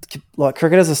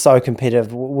cricketers are so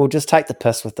competitive. We'll just take the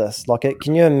piss with this. Like,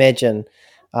 can you imagine?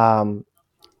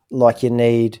 Like you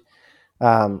need,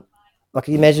 like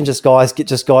imagine just guys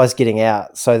getting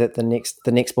out so that the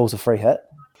next ball's a free hit.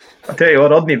 I tell you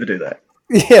what, I'd never do that.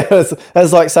 Yeah,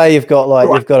 it's like, say you've got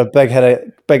a big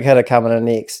hitter coming in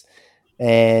next,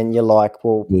 and you're like,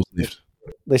 well,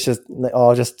 let's just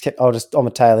I'm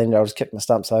a tail ender, I'll just kick my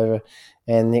stumps over,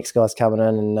 and the next guy's coming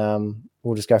in, and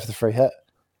we'll just go for the free hit.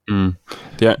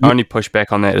 The only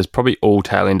pushback on that is probably all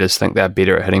tail enders think they're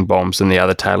better at hitting bombs than the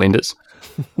other tail enders.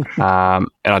 And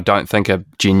I don't think a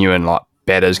genuine like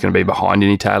batter is going to be behind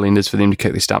any tail enders for them to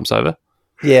kick their stumps over.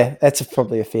 Yeah, that's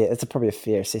probably a fair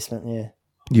assessment. Yeah.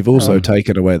 You've also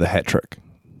taken away the hat trick.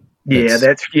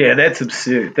 That's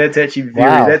absurd. That's actually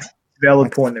that's a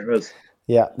valid point there is.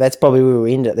 Yeah, that's probably where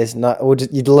we end it. There's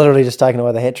you'd literally just taken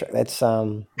away the hat trick. That's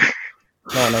no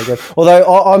good. Although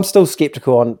I'm still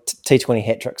skeptical on T20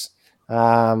 hat tricks.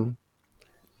 I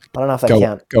don't know if they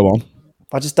count. Go on.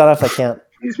 I just don't know if they count.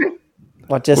 Excuse me?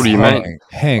 What do you mean?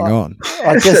 Hang on.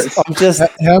 I'm just.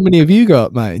 How many have you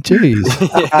got, mate?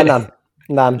 Jeez.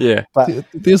 None. Yeah. But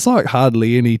there's like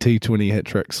hardly any T20 hat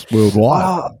tricks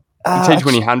worldwide.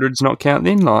 T20 hundreds not count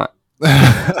then? Like,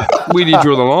 where do you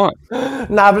draw the line?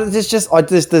 No, but it's just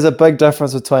there's a big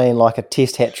difference between like a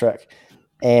test hat trick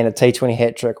and a T20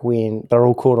 hat trick when they're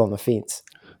all caught on the fence.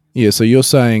 Yeah, so you're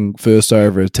saying first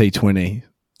over a T20,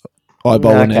 I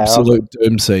bowl an absolute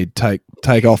doom seed,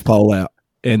 take off pole out,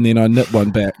 and then I nip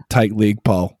one back, take leg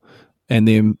pole, and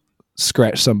then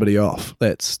scratch somebody off.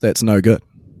 That's no good.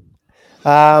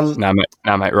 No,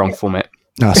 mate, wrong format.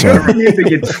 No, sorry.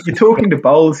 You're talking to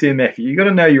bowlers here, Matthew. You got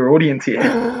to know your audience here.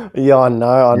 Yeah, I know.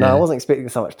 I wasn't expecting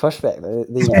so much pushback. There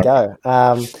you go.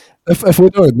 If we're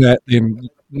doing that, then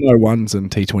no ones in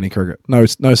T20 cricket. No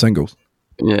singles.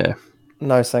 Yeah.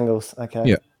 No singles. Okay.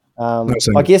 Yeah. No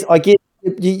singles. I guess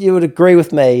you would agree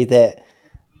with me that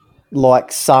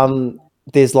like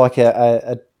there's like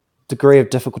a degree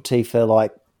of difficulty for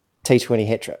like T20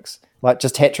 hat tricks, like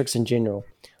just hat tricks in general.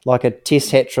 Like a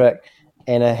test hat trick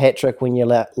and a hat trick when you're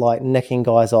like nicking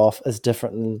guys off is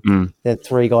different than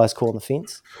three guys caught on the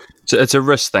fence. So it's a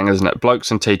risk thing, isn't it?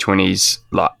 Blokes in T20s,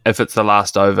 like if it's the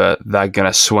last over, they're going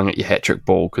to swing at your hat trick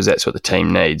ball because that's what the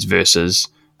team needs versus,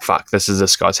 fuck, this is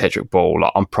this guy's hat trick ball.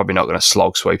 Like, I'm probably not going to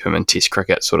slog sweep him in test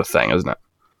cricket sort of thing, isn't it?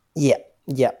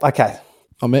 Yeah. Okay.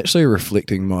 I'm actually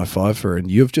reflecting my fiver, and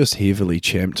you've just heavily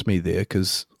champed me there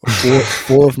because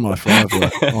four of my five were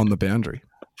on the boundary.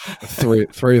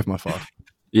 Three of my five.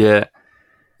 Yeah.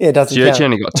 Yeah, it doesn't so you count. actually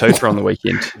only got two for on the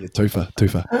weekend. Yeah,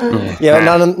 twofer. Yeah,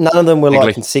 none of them were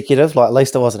like consecutive. Like at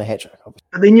least it wasn't a hat trick.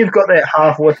 But then you've got that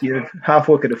half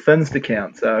wicket of Finns to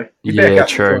count. So you're back up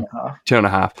true. To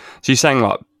 2.5. So you're saying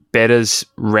like batters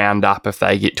round up if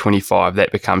they get 25,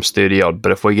 that becomes 30 odd.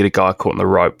 But if we get a guy caught in the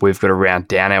rope, we've got to round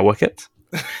down our wickets.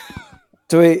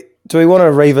 Do we want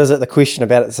to revisit the question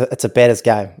about it's a batter's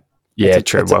game? Yeah,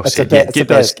 true. Well said.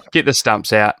 Get the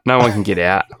stumps out. No one can get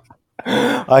out.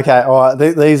 Okay, all right.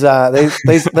 These are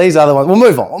the ones. We'll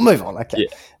move on. Okay,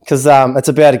 because it's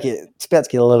about to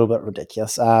get a little bit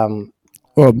ridiculous. Well,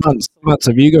 Muntz,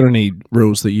 have you got any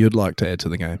rules that you'd like to add to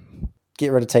the game?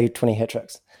 Get rid of T20 hat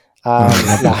tricks.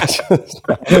 I've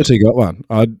actually got one.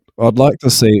 I'd like to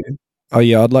see. Oh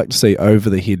yeah, I'd like to see over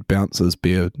the head bounces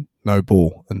be a no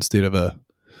ball instead of a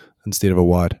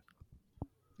wide.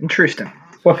 Interesting.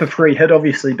 With a free hit,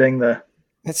 obviously being the.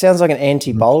 It sounds like an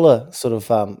anti-bowler sort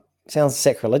of. Sounds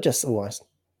sacrilegious almost.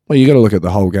 Well, you got to look at the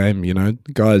whole game. You know,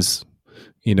 guys.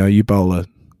 You know, you bowl a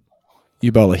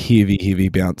heavy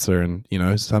bouncer, and you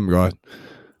know some guy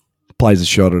plays a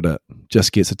shot at it,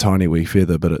 just gets a tiny wee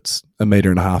feather, but it's 1.5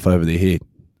 meters over their head.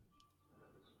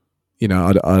 You know,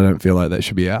 I don't feel like that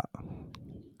should be out.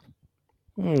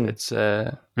 It's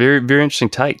a very, very interesting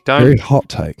take. Very hot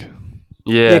take.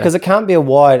 Yeah, because it can't be a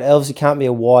wide. It obviously can't be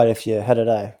a wide if you hit it,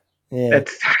 eh? Yeah.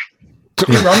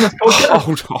 Can you run this podcast?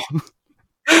 Hold on.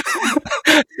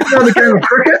 Another game of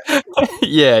cricket?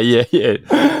 yeah.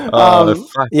 I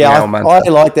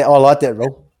like that. I like that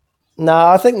rule. No,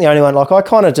 I think the only one, like, I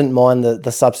kind of didn't mind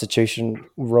the substitution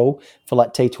rule for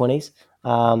like T20s.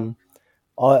 I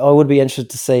would be interested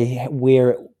to see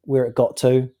where it got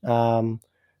to.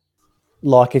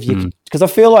 Like if you, because I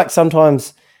feel like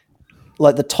sometimes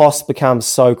like the toss becomes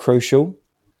so crucial,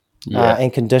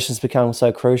 and conditions become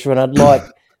so crucial, and I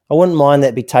wouldn't mind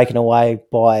that be taken away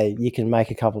by you can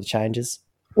make a couple of changes.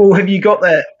 Well, have you got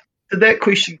that? Did that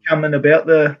question come in about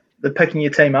the picking your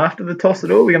team after the toss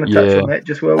at all? We're going to touch on that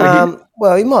just while we're here.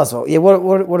 Well, you might as well. Yeah.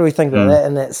 What do we think about that?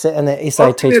 And that SA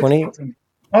T20.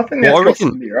 I think that's got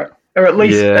to be right, or at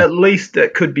least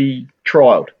it could be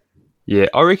trialled. Yeah,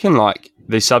 I reckon like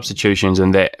the substitutions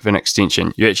and that for an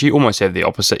extension, you actually almost have the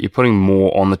opposite. You're putting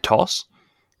more on the toss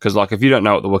because, like, if you don't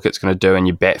know what the wicket's going to do and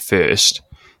you bat first,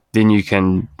 then you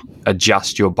can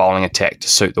adjust your bowling attack to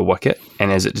suit the wicket,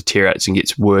 and as it deteriorates and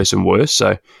gets worse and worse.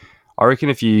 So I reckon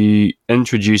if you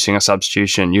introducing a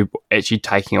substitution, you're actually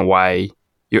taking away,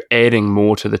 you're adding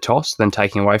more to the toss than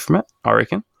taking away from it, I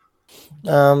reckon.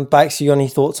 Bakes, you got any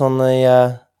thoughts on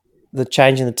the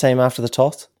change in the team after the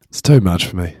toss? It's too much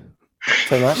for me.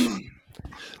 Too much?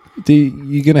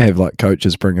 You're going to have like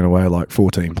coaches bringing away like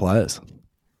 14 players.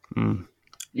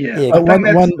 Yeah. One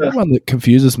that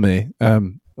confuses me,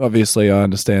 obviously I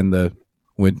understand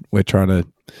we're trying to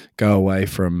go away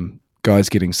from guys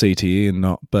getting CTE and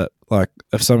not, but like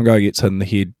if some guy gets hit in the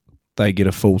head, they get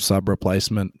a full sub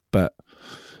replacement. But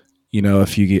you know,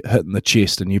 if you get hit in the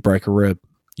chest and you break a rib,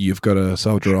 you've got a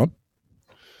soldier on.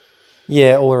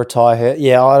 Yeah, or retire her.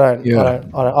 Yeah,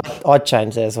 I'd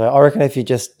change that as well. I reckon if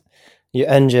you're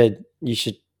injured, you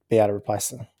should be able to replace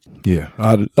them. Yeah,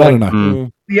 I don't know.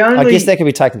 I guess that could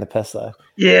be taking the piss though.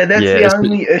 Yeah, that's the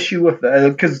only issue with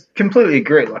it, because completely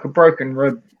agree. Like a broken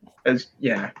rib is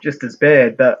just as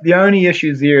bad, but the only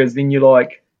issue there is then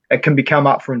it can become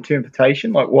up for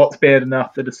interpretation. Like what's bad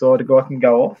enough to decide a guy can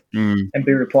go off and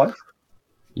be replaced.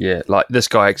 Yeah, like this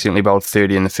guy accidentally bowled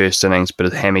 30 in the first innings, but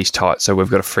his hammy's tight, so we've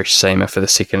got a fresh seamer for the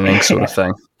second innings sort of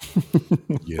thing.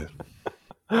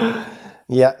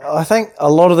 Yeah, I think a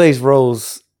lot of these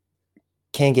rules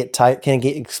can get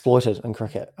exploited in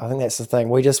cricket. I think that's the thing.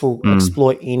 We just will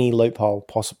exploit any loophole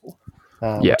possible,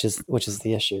 which is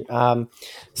the issue.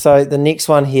 So the next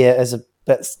one here is a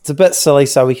bit silly,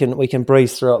 so we can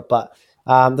breeze through it. But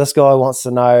this guy wants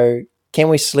to know: can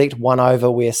we select one over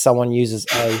where someone uses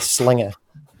a slinger,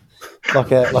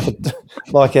 like a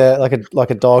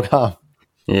dog arm?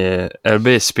 Yeah, it'd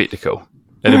be a spectacle.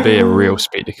 It'd be a real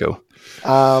spectacle.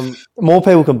 More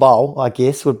people can bowl, I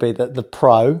guess, would be the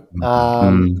pro.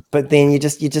 But then you're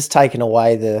just taking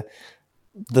away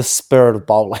the spirit of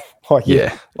bowling.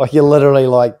 You're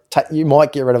literally you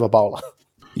might get rid of a bowler.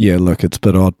 Yeah, look, it's a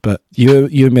bit odd, but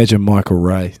you imagine Michael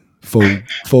Ray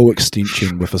full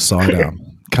extension with a sidearm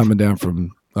coming down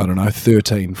from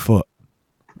 13 foot.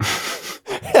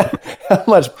 How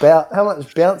much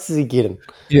bounce is he getting?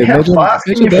 Yeah, imagine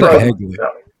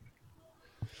that.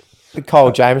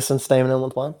 Cole Jameson steaming in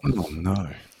with one. Oh no!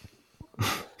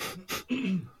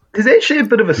 There's actually a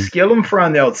bit of a skill in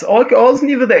throwing the odds. I was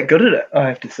never that good at it, I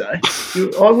have to say.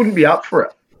 I wouldn't be up for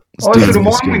it. Mine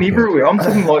went everywhere. I'm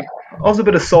talking like I was a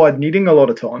bit of side netting a lot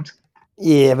of times.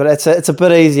 Yeah, but it's a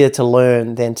bit easier to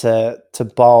learn than to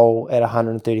bowl at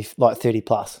 130, like 30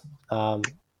 plus.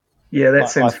 Yeah, that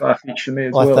seems far-fetched to me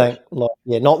as well. I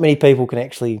think, not many people can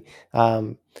actually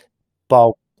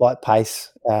bowl like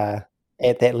pace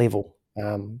at that level.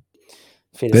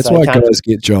 That's why guys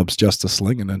get jobs just to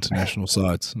sling in international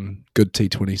sides and good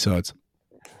T20 sides.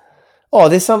 Oh,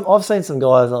 I've seen some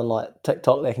guys on like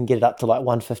TikTok that can get it up to like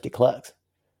 150 clicks,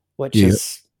 which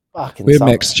is fucking. We had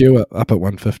Max Stewart up at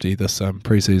 150 this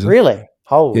preseason. Really?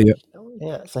 Holy,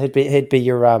 yeah. So he'd be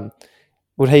your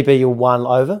would he be your one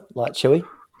over like Chewy?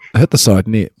 I hit the side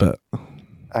net, but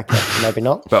okay, maybe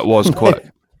not. But was quick.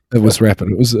 It was rapid.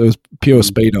 It was pure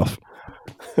speed off.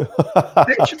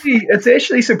 It's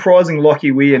actually surprising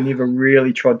Lockie Weir never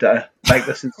really tried to make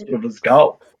this as sort of his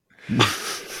goal.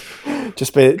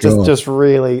 just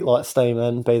really like steam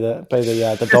in, be the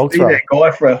dog throw. Be that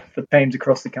guy for teams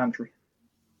across the country.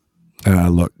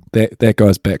 Look, that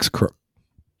guy's back's crook.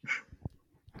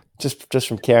 Just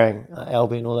from carrying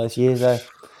Albion all those years, eh?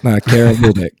 No, carrying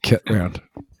all that kit round.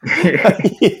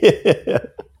 Yeah.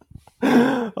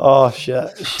 Oh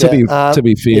shit! To be fair,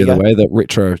 the go. way that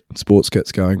retro sports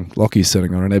kit's going, Lockie's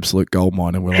sitting on an absolute gold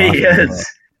mine, and we're He laughing.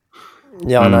 is.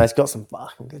 Yeah, I know. He's got some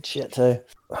fucking good shit too.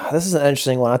 This is an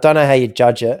interesting one. I don't know how you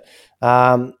judge it.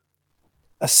 A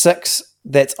 6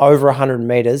 that's over 100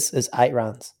 meters is 8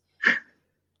 runs.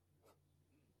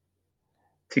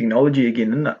 Technology again,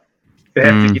 isn't it? You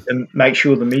have to get them, make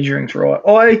sure the measuring's right.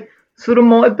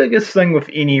 My biggest thing with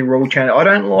any rule change, I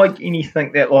don't like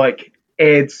anything that like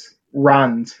adds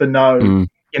runs for no,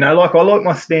 I like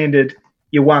my standard,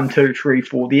 your 1, 2, 3,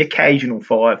 4, the occasional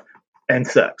 5 and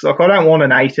 6. Like I don't want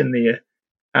an 8 in there.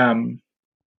 I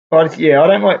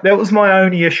don't like, that was my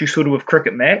only issue sort of with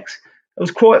Cricket Max. It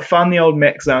was quite fun, the old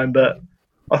Max Zone, but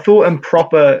I thought in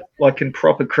proper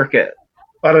cricket,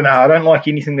 I don't know, I don't like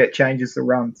anything that changes the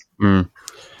runs.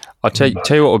 I'll tell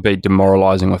you what would be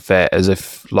demoralising with that is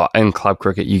if, like, in club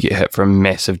cricket, you get hit for a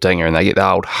massive dinger and they get the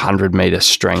old 100-metre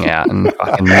string out and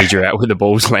fucking measure out where the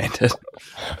ball's landed.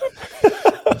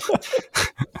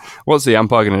 What's the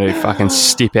umpire going to do? Fucking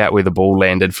step out where the ball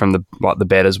landed from the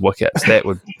batter's wickets?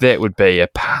 That would be a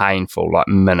painful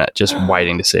minute just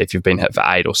waiting to see if you've been hit for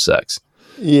 8 or 6.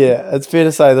 Yeah, it's fair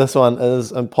to say this one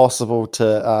is impossible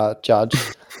to judge.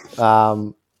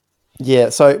 Yeah.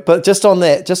 So, but just on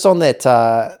that,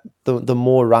 the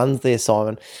more runs there,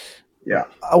 Simon. Yeah.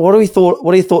 What are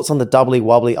your thoughts on the doubly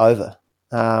wobbly over?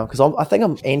 Because I think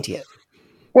I'm anti it.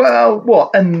 Well, what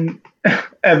and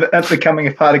at becoming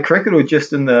a part of cricket, or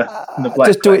just in the black?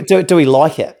 Just do we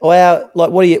like it? Well, like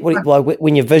what do you like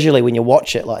when you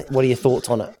watch it? Like, what are your thoughts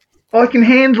on it? I can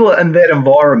handle it in that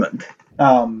environment,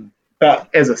 but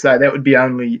as I say, that would be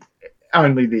only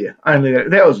there.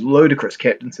 That was ludicrous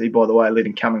captaincy, by the way,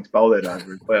 letting Cummings bowl that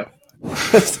over as well.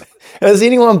 Has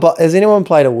anyone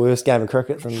played a worse game of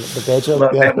cricket than the Badger?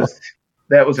 Look, that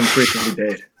was impressively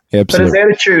bad. Absolutely. But his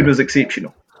attitude was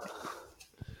exceptional.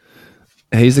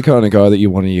 He's the kind of guy that you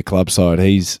want in your club side.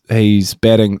 He's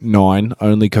batting 9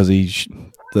 only because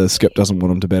the skip doesn't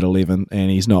want him to bat 11, and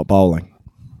he's not bowling.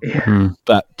 Yeah.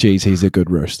 But geez, he's a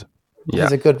good roost. Yeah.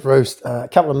 He's a good roost. A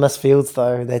couple of missed fields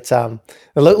though. That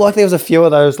it looked like there was a few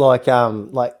of those like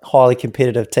highly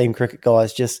competitive team cricket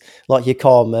guys, just like your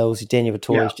Kyle Mills, your Daniel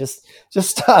Vittorius, just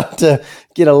starting to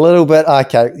get a little bit.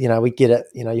 Okay, we get it.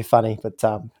 You're funny, but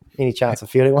any chance of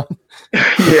fielding one?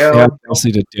 Yeah. How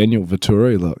nicely did Daniel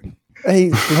Vittori look? He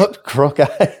looked crook.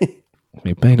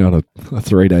 He'd been on a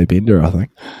 3-day bender, I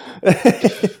think.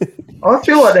 I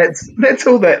feel like that's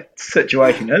all that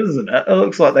situation is, isn't it? It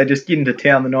looks like they just get into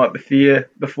town the night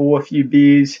before a few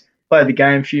beers, play the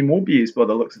game, a few more beers by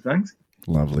the looks of things.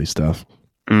 Lovely stuff.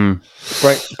 Bring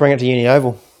it to Uni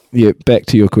Oval. Yeah, back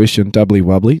to your question, doubly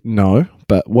wobbly? No,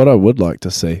 but what I would like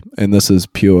to see, and this is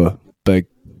pure big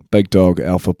dog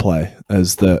alpha play,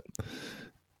 is that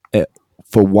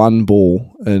for one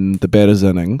ball in the batter's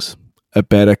innings, a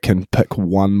batter can pick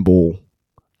one ball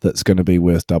that's going to be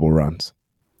worth double runs.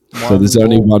 So there's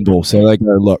only one ball. So they go,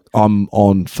 look, I'm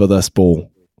on for this ball.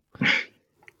 And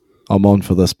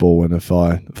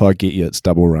if I get you, it's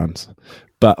double runs.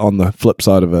 But on the flip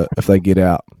side of it, if they get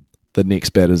out, the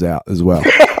next batter's out as well.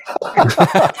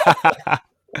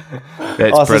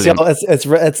 That's brilliant.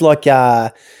 It's like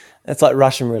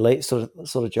Russian roulette sort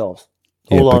of jobs.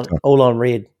 All on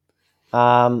red.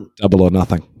 Double or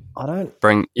nothing. I don't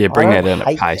bring that in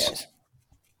at pace. That.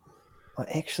 I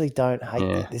actually don't hate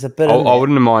that. There's a bit. I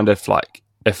wouldn't mind if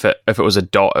it was a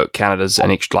dot, it counted as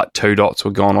an extra 2 dots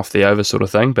were gone off the over sort of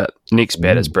thing. But next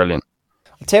bat is brilliant.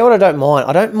 I'll tell you what I don't mind.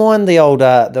 I don't mind the old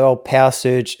power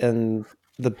surge and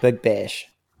the big bash,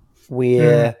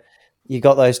 where you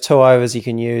got those 2 overs you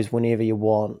can use whenever you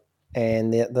want,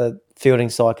 and the fielding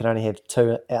side can only have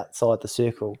 2 outside the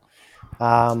circle.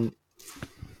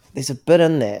 There's a bit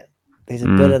in that.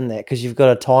 Because you've got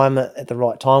to time it at the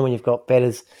right time when you've got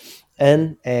batters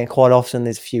in, and quite often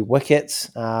there's a few wickets.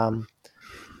 Don't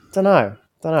know.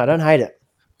 I don't hate it.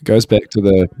 It goes back to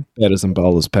the batters and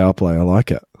bowlers power play. I like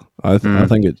it. I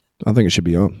think it should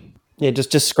be on. Yeah,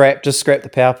 just scrap the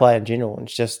power play in general.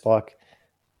 It's just like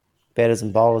batters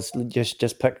and bowlers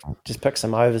just pick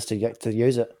some overs to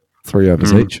use it. 3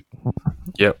 overs each.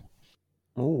 Yep.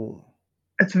 Ooh.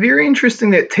 It's very interesting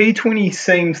that T20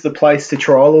 seems the place to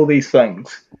trial all these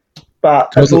things,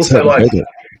 but it's also like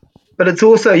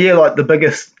the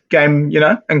biggest game,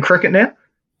 in cricket now,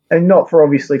 and not for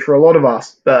a lot of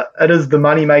us, but it is the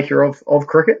money maker of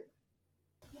cricket.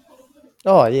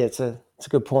 Oh yeah, it's a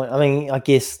good point. I mean, I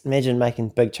guess imagine making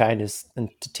big changes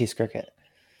into Test cricket.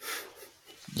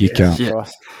 You can't. Yeah.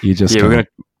 You just can't.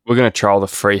 We're gonna trial the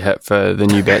free hit for the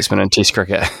new batsman in Test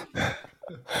cricket.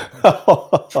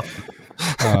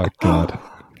 Oh God!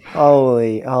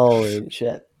 Holy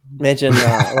shit! Imagine you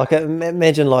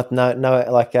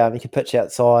could pitch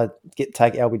outside,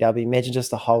 take LBW. Imagine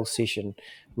just the whole session,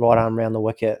 right arm around the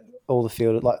wicket, all the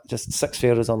fielders, like just 6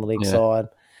 fielders on the leg side.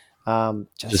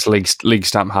 Just leg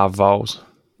stump half vols.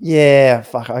 Yeah,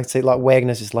 fuck. I see. Like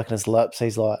Wagner's just licking his lips.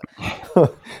 He's like,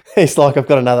 I've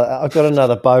got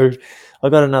another bow.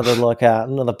 I've got another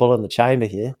another bullet in the chamber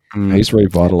here. He's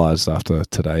revitalised after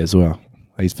today as well.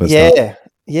 He's pissed up.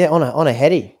 Yeah, on a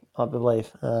heady, I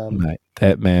believe. Mate,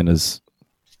 that man is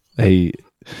he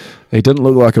didn't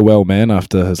look like a well man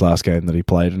after his last game that he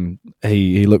played, and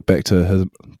he looked back to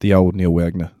the old Neil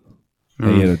Wagner.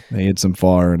 He had some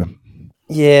fire in him.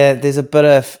 Yeah, there's a bit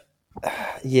of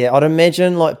I'd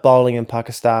imagine like bowling in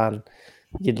Pakistan,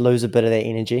 you'd lose a bit of that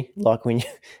energy. Like when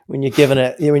you're giving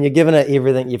it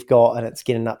everything you've got and it's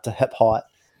getting up to hip height.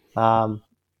 I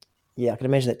can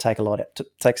imagine that takes a lot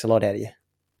out of you.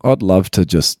 I'd love to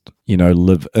just,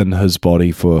 live in his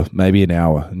body for maybe an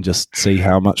hour and just see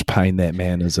how much pain that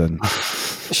man is in.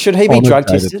 Should he be drug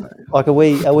tested? Like, are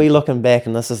we looking back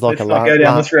and this is like go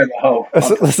down this rabbit hole.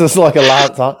 This is like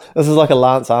a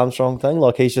Lance Armstrong thing.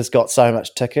 Like he's just got so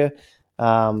much ticker.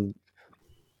 But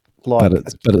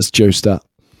it's juiced up.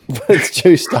 It's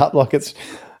juiced up. Like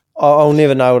I'll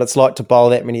never know what it's like to bowl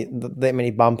that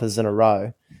many bumpers in a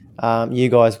row. You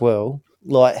guys will.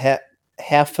 Like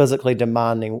how physically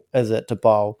demanding is it to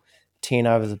bowl 10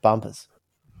 overs of bumpers?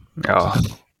 Oh,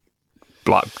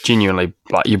 like genuinely,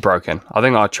 like you're broken. I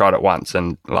think I tried it once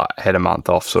and like had a month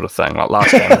off, sort of thing. Like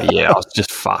last game of the year, I was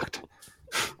just fucked.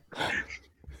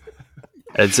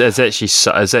 It's actually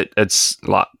it's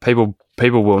like people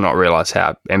will not realise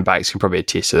how, and Bakes can probably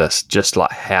attest to this, just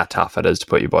like how tough it is to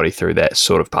put your body through that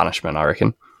sort of punishment, I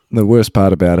reckon. The worst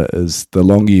part about it is the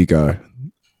longer you go,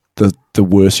 the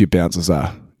worse your bounces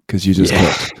are, because you just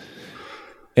hooked.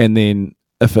 And then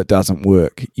if it doesn't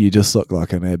work, you just look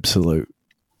like an absolute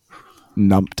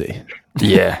numpty.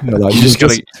 Yeah.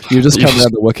 You just come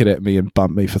around the wicket at me and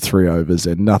bump me for 3 overs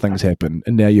and nothing's happened,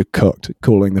 and now you're cooked,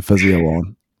 calling the physio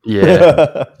on.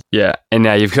 Yeah. Yeah. And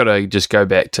now you've got to just go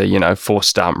back to,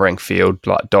 4-stump ring field,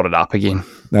 like dotted up again.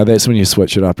 Now that's when you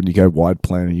switch it up and you go wide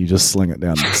plan and you just sling it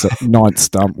down the 9th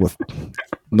stump with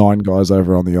 9 guys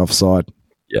over on the offside.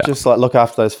 Yeah. Just like look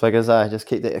after those figures, just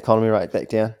keep the economy rate back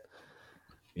down.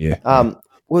 Yeah.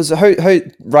 Was who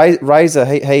Razor?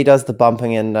 He does the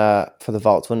bumping in for the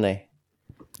vaults, wouldn't he?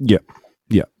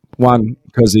 Yeah. One,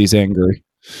 because he's angry.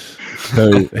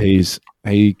 2,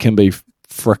 he can be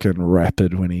frickin'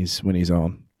 rapid when he's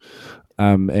on.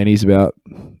 And he's about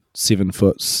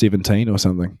 7'17" or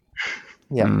something.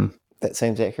 Yeah, that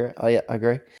seems accurate. Oh yeah, I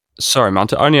agree. Sorry,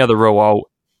 Munter. Only other rule I'll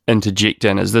interject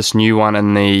in is this new one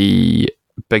in the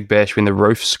Big Bash when the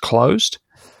roof's closed.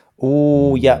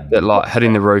 Oh, yeah. That like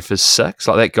hitting the roof is 6.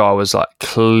 Like that guy was like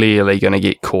clearly going to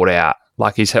get caught out.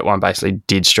 Like he's hit one basically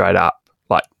dead straight up,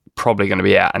 like probably going to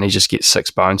be out, and he just gets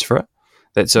 6 bones for it.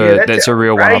 That's a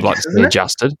real one I'd like to see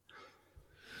adjusted.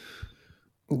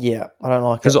 Yeah, I don't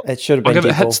like it. It should have been like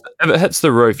if it hits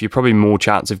the roof, you're probably more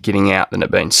chance of getting out than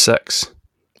it being 6.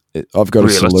 I've got a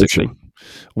solution.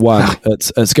 One,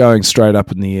 it's going straight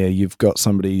up in the air. You've got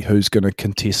somebody who's going to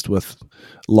contest with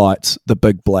lights, the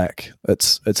big black.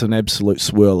 It's an absolute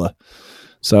swirler.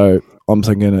 So I'm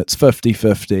thinking it's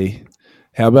 50-50.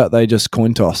 How about they just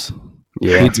coin toss?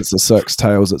 Yeah. Heads it's a 6,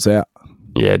 tails it's out.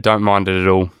 Yeah, don't mind it at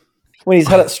all. When he's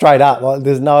hit it straight up, like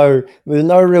there's no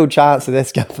real chance that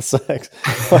that's going for 6.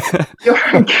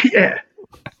 Yeah.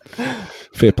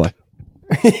 Fair play.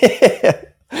 Yeah.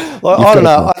 Like, I don't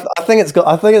know. I think it's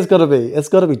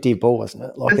got to be dead ball, isn't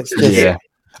it? Like it's just, yeah.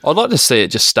 I'd like to see it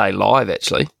just stay live.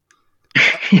 Actually,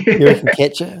 you can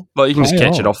catch it. Like you can just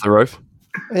catch it off the roof.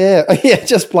 Yeah,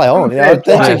 just play on. That's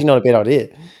actually not a bad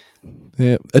idea.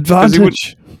 Yeah,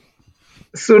 advantage.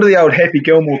 Sort of the old Happy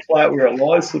Gilmore play it where it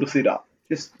lies sort of set up.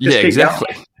 Just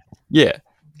exactly. Going. Yeah.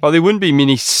 Well, there wouldn't be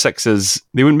many 6s.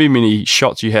 There wouldn't be many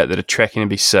shots you hit that are tracking to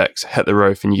be 6, hit the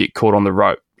roof, and you get caught on the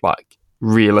rope. Like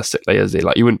realistically, is there?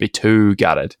 Like you wouldn't be too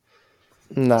gutted.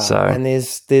 No. So, and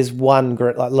there's one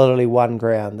like literally one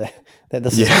ground that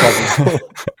this is a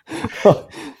problem.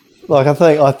 Like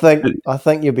I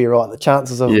think you'll be right. The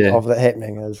chances of that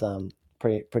happening is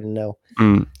pretty nil.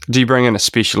 Do you bring in a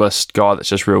specialist guy that's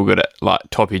just real good at like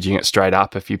top edging it straight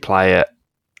up if you play at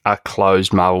a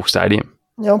closed marble stadium?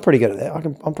 Yeah, I'm pretty good at that.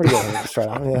 I'm pretty good at it straight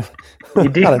up. Yeah, you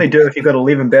definitely do if you've got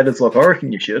 11 batters like I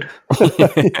reckon you should.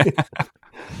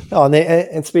 Oh, and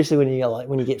especially when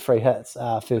you get free hits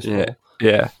first of all.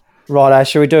 Yeah. Right.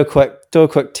 Shall we do a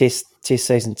quick test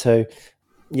season 2?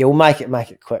 Yeah, we'll make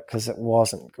it quick because it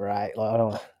wasn't great. Like I don't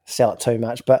want to sell it too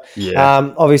much, but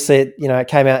obviously it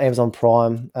came out Amazon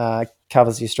Prime,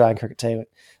 covers the Australian cricket team.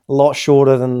 a lot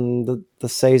shorter than the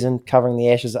season, covering the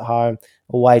Ashes at home,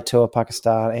 away tour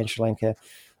Pakistan and Sri Lanka.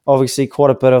 Obviously, quite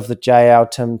a bit of the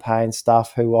JL, Tim Payne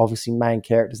stuff, who were obviously main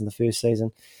characters in the first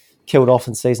season, killed off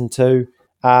in season 2.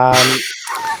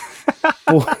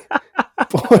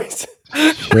 Boys.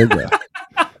 Sugar.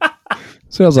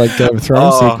 Sounds like Game of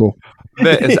Thrones sequel.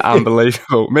 That is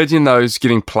unbelievable. Imagine those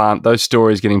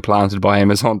stories getting planted by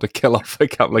Amazon to kill off a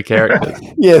couple of characters.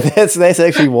 Yeah, that's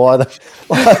actually why. It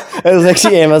was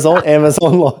actually Amazon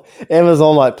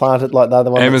like planted like the other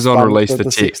one. Amazon released the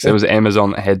text. It was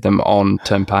Amazon that had them on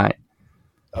Tim Payne.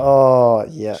 Oh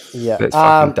yeah. That's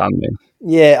fucking done, man.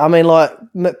 Yeah, I mean, like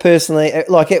personally, it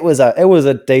was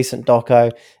a decent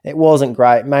doco. It wasn't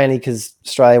great, mainly because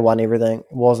Australia won everything.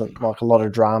 It wasn't like a lot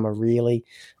of drama, really.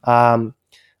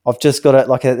 I've just got it.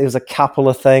 There was a couple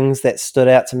of things that stood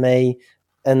out to me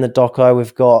in the doco.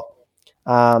 We've got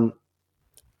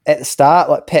at the start,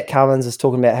 like Pat Cummins is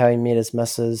talking about how he met his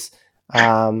missus,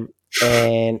 and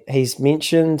he's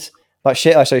mentioned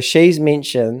she's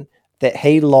mentioned that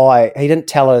he lied. He didn't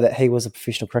tell her that he was a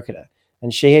professional cricketer.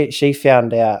 And she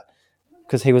found out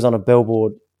because he was on a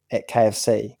billboard at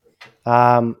KFC.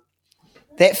 That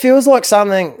feels like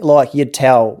something like you'd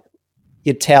tell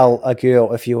a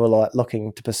girl if you were like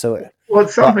looking to pursue it. Well,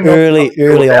 it's something early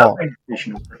on.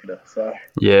 Professional cricketer, so.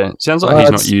 Yeah, sounds like he's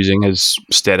not using his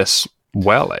status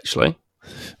well. Actually,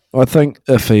 I think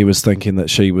if he was thinking that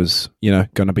she was, going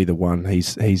to be the one,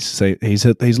 he's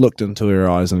looked into her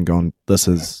eyes and gone, this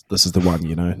is the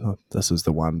one, this is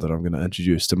the one that I'm going to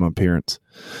introduce to my parents.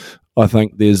 I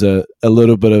think there's a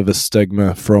little bit of a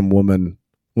stigma from women,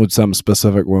 with some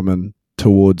specific women,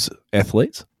 towards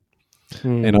athletes.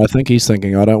 And I think he's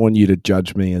thinking, I don't want you to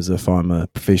judge me as if I'm a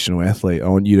professional athlete. I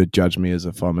want you to judge me as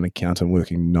if I'm an accountant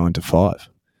working 9 to 5.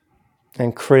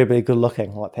 Incredibly good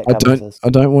looking, like Pat Cummins is. I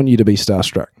don't want you to be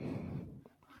starstruck.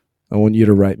 I want you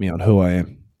to rate me on who I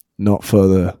am, not for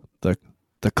the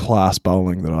class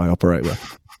bowling that I operate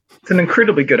with. It's an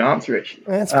incredibly good answer, actually.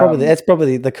 That's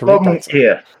probably the correct answer.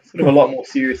 Yeah, sort of a lot more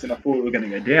serious than I thought we were going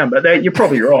to go down, but you're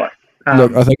probably right.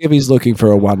 Look, I think if he's looking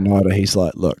for a one-nighter, he's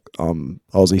like, look, I'm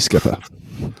Aussie skipper.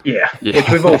 Yeah, which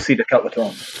we've all said a couple of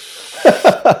times.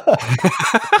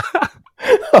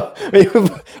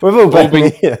 we've all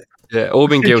been here. Yeah, all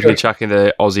been guilty of chucking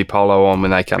the Aussie polo on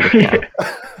when they come to town.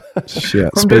 Shit,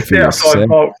 I'm just outside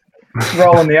box,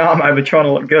 rolling the arm over trying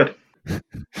to look good.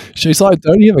 She's like,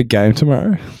 don't you have a game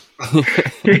tomorrow?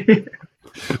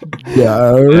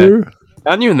 Yeah.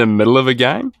 Aren't you in the middle of a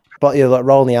game? But you're like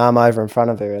rolling the arm over in front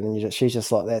of her, and then she's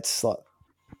just like, that's like,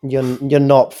 you're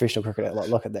not a professional cricketer. Like,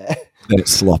 look at that.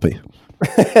 That's sloppy.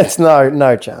 It's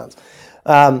no chance.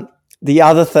 The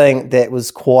other thing that was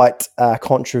quite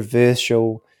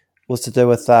controversial was to do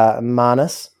with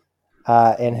Manus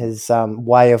and his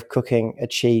way of cooking a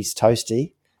cheese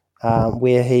toastie,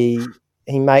 where he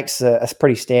makes a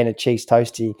pretty standard cheese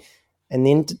toastie and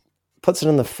then puts it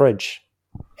in the fridge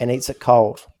and eats it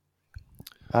cold.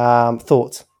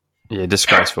 Thoughts? Yeah,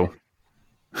 disgraceful.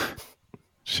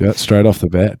 Shit, straight off the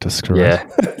bat, disgraceful. Yeah.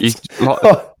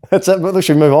 That's it. But we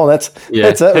should move on. That's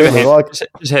it.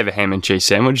 Just have a ham and cheese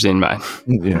sandwich then, mate.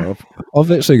 Yeah,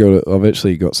 I've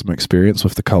actually got some experience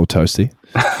with the cold toastie.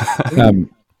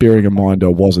 Bearing in mind I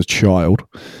was a child,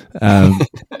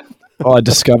 I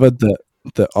discovered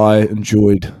that I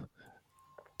enjoyed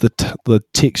the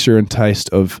texture and taste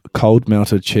of cold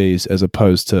melted cheese as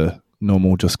opposed to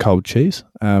normal just cold cheese.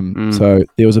 So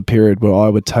there was a period where I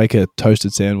would take a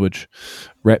toasted sandwich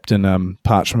wrapped in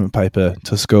parchment paper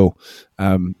to school.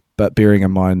 But bearing in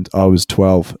mind I was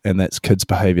 12 and that's kids'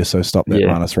 behaviour, so stop that,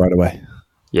 Manus, right away.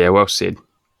 Yeah, well said.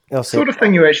 Sort of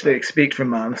thing you actually expect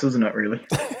from Manus, isn't it, really?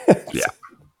 Yeah.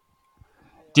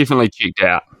 Definitely checked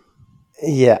out.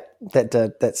 Yeah,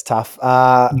 that's tough.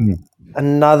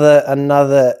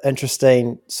 Another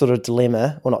interesting sort of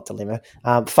dilemma, well, not dilemma.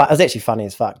 It was actually funny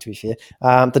as fuck, to be fair.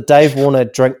 The Dave Warner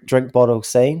drink bottle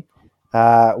scene,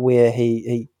 where I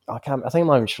think it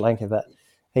might have been Sri Lanka, but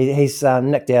he's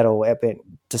nicked out or been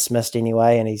dismissed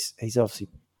anyway, and he's obviously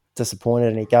disappointed,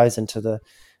 and he goes into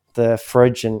the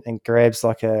fridge and grabs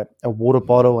like a water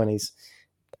bottle, and he's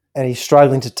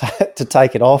struggling to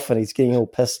take it off, and he's getting all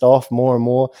pissed off more and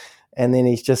more, and then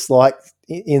he's just like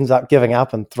ends up giving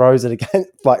up and throws it again,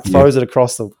 throws it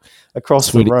across the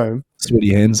room.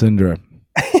 Sweaty hand syndrome.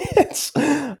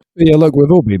 Yeah, look,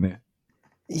 we've all been there.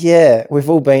 Yeah, we've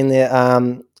all been there.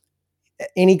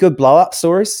 Any good blow up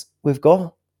stories we've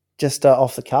got just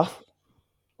off the cuff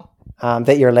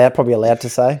that you're probably allowed to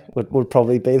say would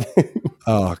probably be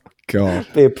oh god,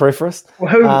 be a preference.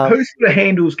 Well, who sort of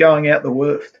handles going out the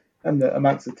worst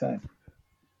amongst the team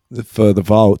for the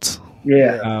vaults?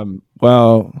 Yeah.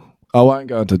 Well, I won't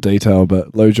go into detail,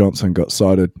 but Lou Johnson got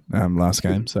cited last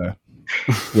game, so a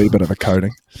wee bit of a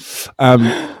coating.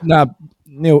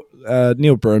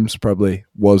 Neil Brooms probably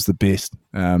was the best,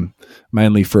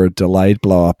 mainly for a delayed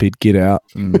blow up. He'd get out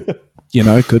and,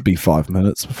 it could be 5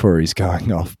 minutes before he's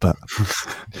going off, but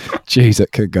geez,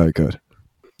 it could go good.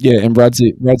 Yeah, and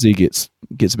Rudzy gets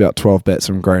about 12 bats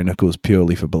from Grey Nichols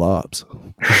purely for blow-ups.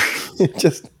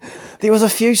 There was a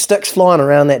few sticks flying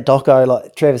around that doco,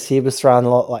 like Travis Head was throwing a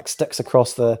lot like sticks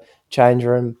across the change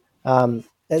room. You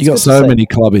got so many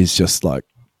clubbies just like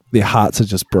their hearts are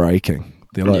just breaking.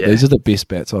 They're like, these are the best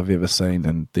bats I've ever seen,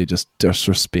 and they're just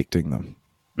disrespecting them.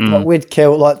 Like we'd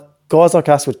kill, like guys like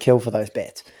us would kill for those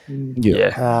bats.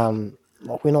 Yeah.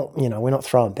 Like we're not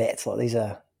throwing bats. Like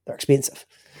they're expensive.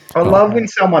 I love when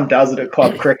someone does it at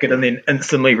club cricket and then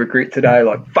instantly regret today,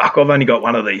 like, fuck, I've only got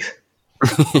one of these.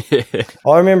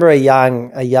 I remember a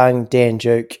young Dan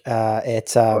Duke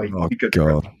at. Oh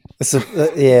God!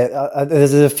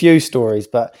 There's a few stories,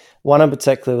 but one in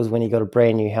particular was when he got a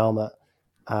brand new helmet.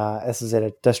 This was at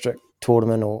a district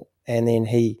tournament, and then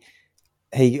he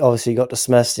obviously got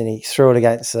dismissed, and he threw it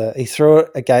against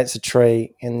a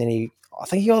tree, and then I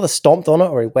think he either stomped on it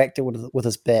or he whacked it with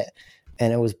his bat,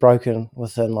 and it was broken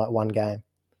within like one game.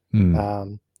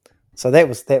 So that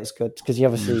was good because you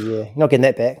obviously you're not getting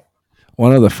that back.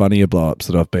 One of the funnier blow-ups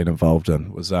that I've been involved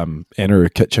in was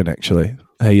Anaru Kitchen, actually.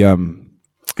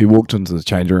 He walked into the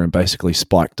change room and basically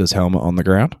spiked his helmet on the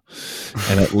ground,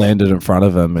 and it landed in front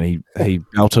of him, and he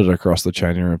belted it across the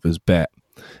change room with his bat,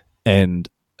 and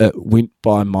it went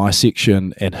by my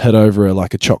section and hit over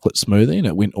like a chocolate smoothie, and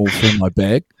it went all through my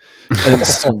bag.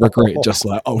 Instant regret, just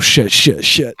like, oh shit.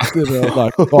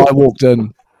 Like I walked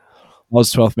in, I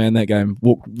was 12th man that game.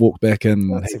 Walked back in,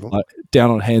 like down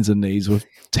on hands and knees with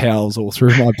towels all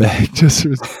through my bag, just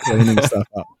cleaning stuff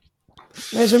up.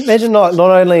 Imagine not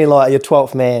only like your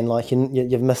 12th man, like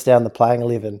you've missed out on the playing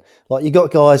 11. Like you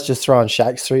got guys just throwing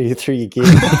shakes through your gear.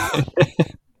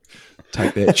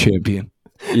 Take that, champion.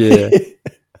 Yeah.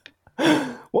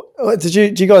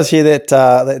 Did you guys hear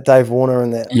that Dave Warner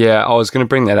and that? Yeah, I was going to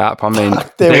bring that up. I mean,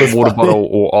 that water bottle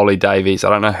or Ollie Davies, I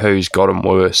don't know who's got him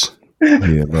worse.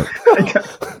 Yeah, look.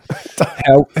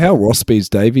 How Rossby's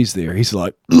Davies there? He's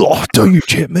like, oh, don't you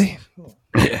chat me?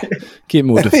 Yeah. Get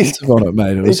more defensive on it,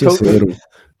 mate. It was just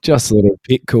a little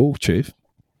pet call, Chief.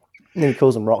 And then he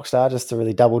calls him Rockstar just to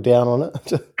really double down on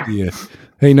it. Yeah,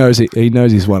 he knows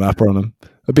he's one upper on him.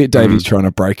 I bet Davies trying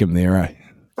to break him there, eh?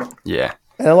 Yeah.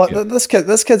 And I'm like, this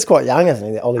kid's quite young, isn't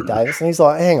he? That Ollie Davis, and he's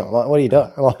like, hang on, like, what are you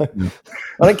doing? I'm like,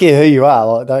 I don't care who you are,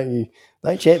 like,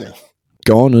 don't chat me.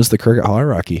 Gone is the cricket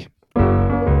hierarchy.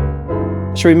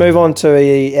 Should we move on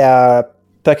to our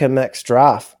pick and mix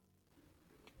draft?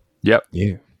 Yep.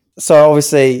 Yeah. So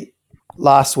obviously,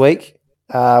 last week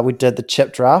we did the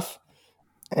chip draft,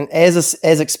 and as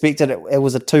expected, it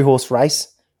was a 2-horse race,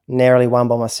 narrowly won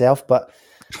by myself. But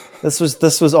this was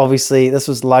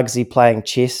Lugsy playing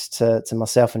chess to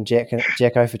myself and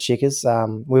Jacko for checkers.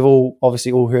 We've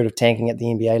all heard of tanking at the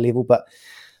NBA level, but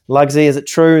Lugsy, is it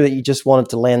true that you just wanted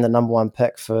to land the number one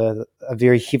pick for a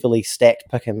very heavily stacked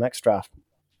pick and mix draft?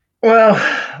 Well,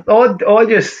 I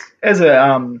just, as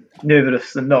a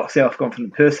nervous and not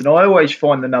self-confident person, I always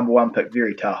find the number one pick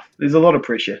very tough. There's a lot of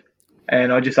pressure,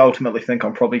 and I just ultimately think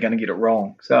I'm probably going to get it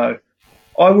wrong. So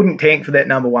I wouldn't tank for that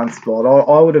number one spot.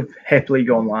 I would have happily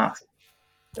gone last.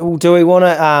 Well, do we want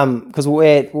to, because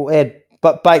we'll add,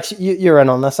 but Bakes, you're in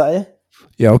on this, are you?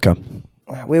 Yeah, I'll come.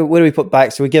 Where do we put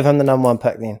Bakes? Do we give him the number one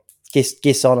pick then?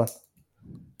 Guess on it.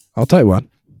 I'll take one.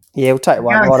 Yeah, we'll take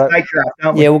one. Snake draft,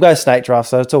 aren't we? Yeah, we'll go snake draft,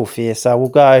 so it's all fair. So we'll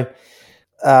go.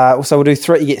 So we'll do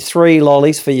 3. You get 3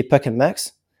 lollies for your pick and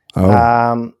mix.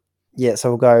 Oh. Yeah. So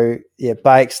we'll go. Yeah,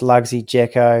 Bakes, Lugsy,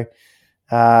 Jacko,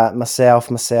 myself,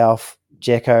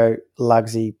 Jacko,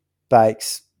 Lugsy,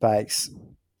 Bakes.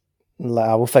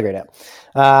 We'll figure it out.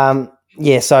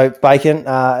 Yeah. So Bacon,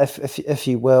 if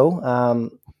you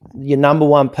will, your number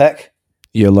one pick.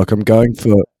 Yeah. Look, I'm going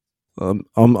for.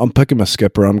 I'm picking my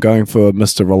skipper. I'm going for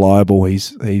Mr. Reliable.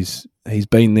 He's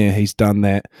been there. He's done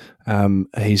that.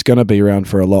 He's going to be around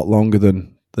for a lot longer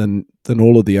than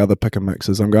all of the other pick and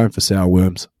mixes. I'm going for Sour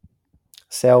Worms.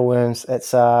 Sour Worms.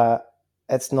 It's not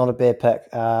a bad pick.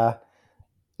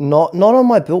 Not on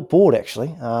my board actually.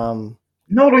 Not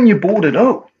on your board at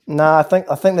all. No, I think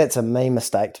that's a me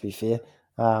mistake, to be fair.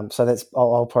 So that's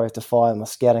I'll probably have to fire my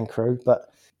scouting crew.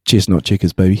 But chestnut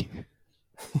checkers, baby.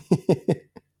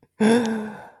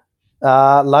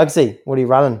 Lugsy, what are you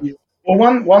running? Yeah.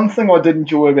 Well, one thing I did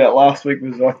enjoy about last week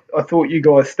was I thought you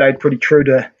guys stayed pretty true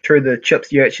to the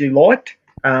chips you actually liked.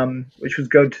 which was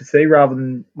good to see rather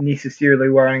than necessarily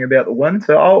worrying about the win.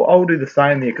 So I'll do the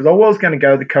same there because I was going to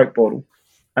go the Coke bottle,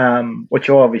 which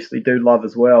I obviously do love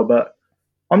as well, but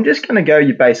I'm just going to go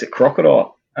your basic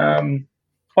crocodile.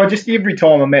 I just, every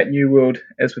time I'm at New World,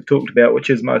 as we've talked about, which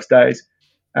is most days,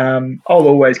 I'll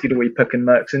always get a wee pick and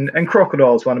mix, and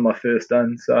crocodile is one of my first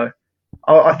in. So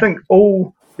I think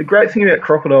the great thing about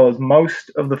crocodile is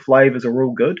most of the flavours are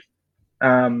all good,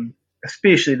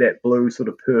 especially that blue sort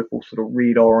of purple, sort of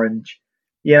red orange.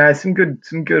 Yeah, some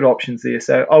good options there.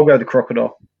 So I'll go the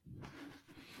crocodile.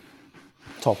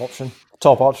 Top option.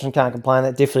 Can't complain.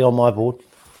 That's definitely on my board.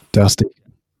 Dusty.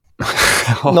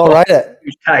 Not rate it.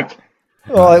 Take.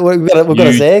 Oh, we've got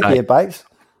a zag here, babes.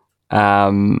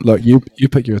 Look, you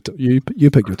pick your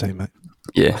team, mate.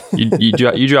 Yeah,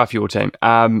 you draft your team.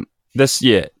 This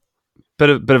bit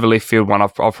of a left field one.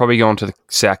 I've probably gone to the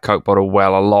South Coke bottle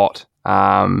well a lot.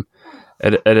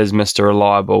 It is Mr.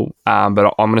 Reliable, but I'm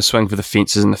going to swing for the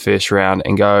fences in the first round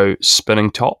and go Spinning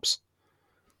Tops.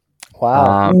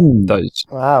 Wow. Those.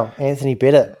 Wow, Anthony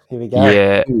Bennett. Here we go.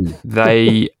 Yeah,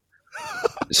 they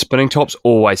Spinning Tops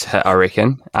always hit, I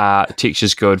reckon.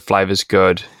 Texture's good, flavour's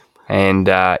good, and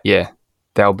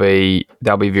they'll be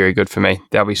very good for me.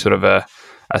 They'll be sort of a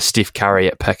Steph Curry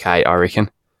at pick 8, I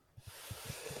reckon.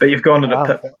 But you've gone to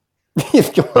the pick.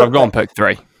 But I've gone pick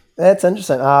 3. That's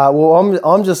interesting. Well,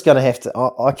 I'm just going to have to.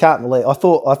 I can't believe. I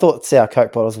thought Sour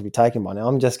Coke bottles would be taken by now.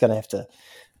 I'm just going to have to.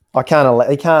 I can't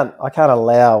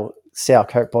allow Sour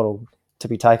Coke bottle to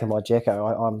be taken by Jacko.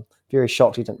 I'm very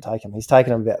shocked he didn't take him. He's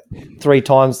taken him about 3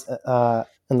 times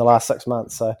in the last 6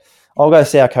 months. So I'll go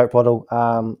Sour Coke bottle.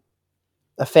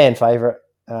 A fan favourite.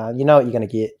 You know what you're going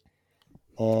to get.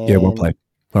 And yeah, well played.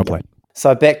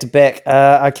 So back to back.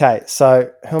 Okay, so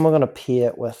who am I going to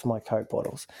pair with my Coke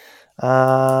bottles?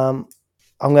 I'm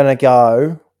going to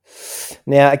go.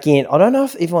 Now, again, I don't know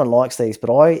if everyone likes these,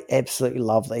 but I absolutely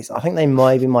love these. I think they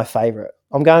may be my favourite.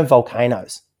 I'm going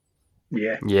Volcanoes.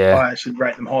 Yeah. I should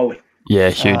rate them highly.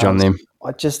 Yeah, huge on them.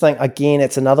 I just think, again,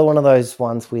 it's another one of those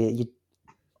ones where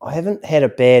I haven't had a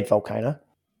bad Volcano.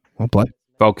 Well played.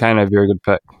 Volcano, very good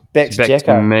pick. Back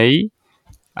to me.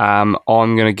 I'm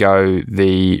going to go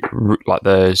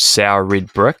the sour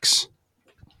red bricks.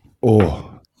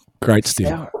 Oh, great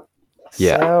stuff.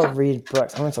 Sour red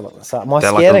bricks. I'm going to look this up. My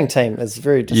scouting team is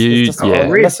very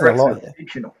missing a lot here.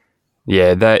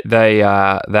 Yeah,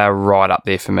 they're right up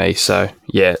there for me. So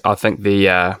yeah, I think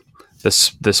the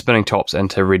Spinning Tops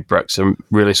into red bricks are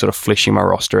really sort of fleshing my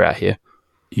roster out here.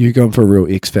 You're going for a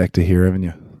real X factor here, haven't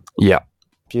you? Yeah.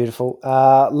 Beautiful.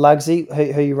 Lugsy,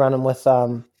 who are you running with?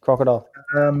 Crocodile.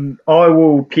 I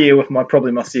will pair with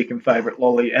probably my second favourite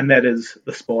lolly, and that is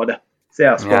the Spider.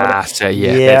 Sour Spider.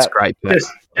 That's great.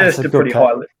 Just a pretty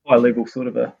high level sort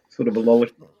of a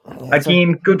lolly. Yeah,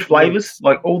 again, good flavours.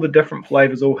 Like all the different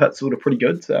flavours all hit sort of pretty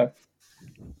good. So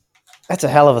that's a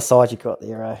hell of a side you got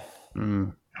there, eh?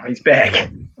 Oh, he's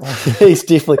back. He's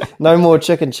definitely no more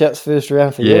chicken chips first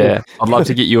round for you. Yeah, I'd love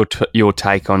to get your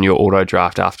take on your auto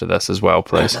draft after this as well,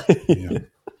 please.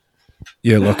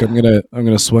 Yeah, look, I'm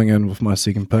gonna swing in with my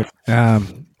second pick.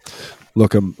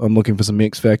 Look, I'm looking for some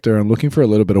X factor. I'm looking for a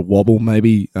little bit of wobble,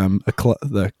 maybe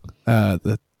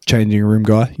the changing room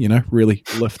guy. Really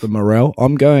lift the morale.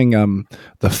 I'm going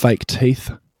the fake teeth.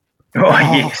 Oh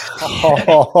yes.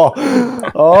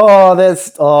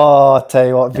 I'll tell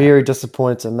you what, very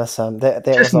disappointed to miss him. That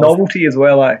just was novelty as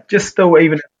well, eh? Just still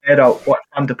even as an adult, what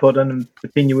fun to put in and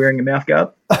pretend you're wearing a mouth guard.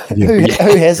 Who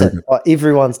hasn't?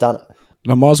 Everyone's done it.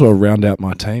 I might as well round out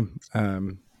my team.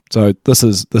 So this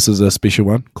is a special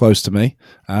one, close to me.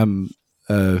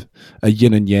 A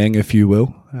yin and yang, if you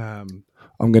will. I'm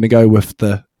going to go with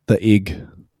the egg.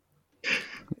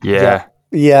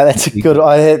 Yeah, that's a good.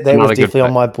 That was definitely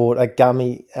on my board. A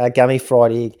gummy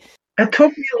fried egg. It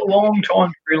took me a long time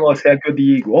to realise how good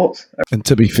the egg was. And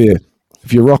to be fair,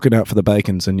 if you're rocking out for the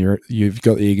bacons and you've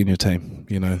got the egg in your team,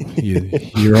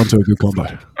 you're onto a good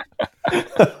combo.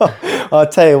 I'll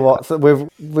tell you what, so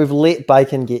we've let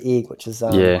bacon get egg, which is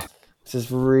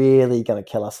really going to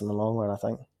kill us in the long run, I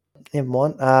think. Never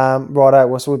mind.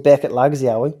 Righto, so we're back at Lugsy,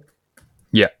 are we?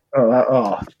 Yeah.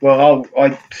 Well,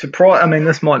 I surprise. I mean,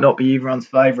 this might not be everyone's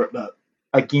favourite, but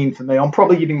again, for me, I'm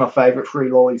probably getting my favourite 3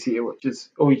 lollies here, which is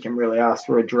all you can really ask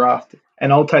for a draft.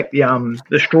 And I'll take the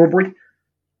strawberry.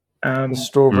 The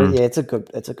strawberry, it's a good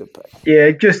pick.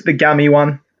 Yeah, just the gummy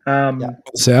one.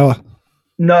 Sour.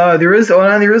 No, there is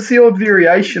the odd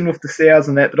variation with the sours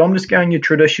and that, but I'm just going your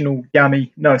traditional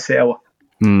gummy, no sour.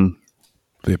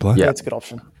 Fair play. Yeah, that's a good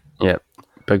option. Yeah,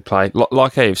 big play.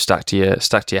 Like how you've stuck to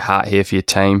your heart here for your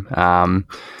team. My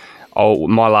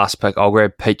last pick, I'll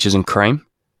grab peaches and cream.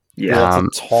 Yeah,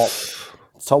 that's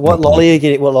a So what lolly are you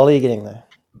getting? What lolly are you getting there?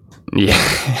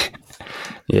 Yeah.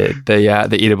 Yeah,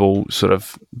 the edible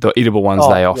the edible ones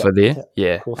they offer there.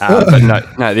 Yeah,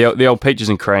 but no, the old peaches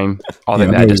and cream. I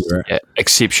think they're just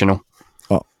exceptional.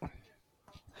 Oh.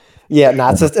 Yeah, no,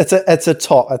 it's a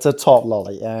top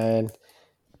lolly, and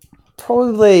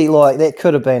probably like that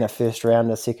could have been a first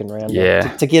rounder, second rounder.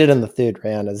 Yeah, to get it in the third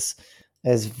round is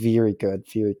very good,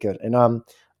 very good. And I'm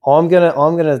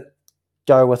gonna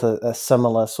go with a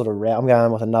similar sort of route. I'm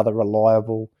going with another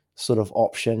reliable sort of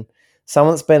option,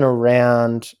 someone that's been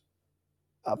around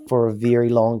for a very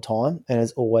long time and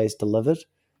has always delivered.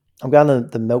 I'm going to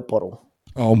the milk bottle.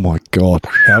 Oh my God,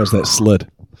 how is that slid?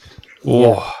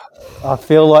 Yeah. Oh. I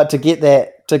feel like to get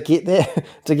that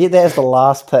as the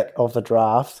last pick of the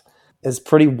draft is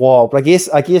pretty wild. But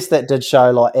I guess that did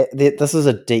show like this is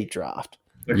a deep draft.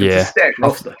 Yeah,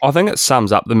 I think it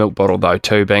sums up the milk bottle though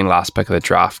too, being last pick of the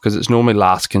draft, because it's normally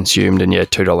last consumed in your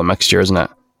 $2 mixture, isn't it?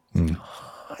 Mm.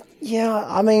 Yeah,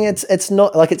 I mean it's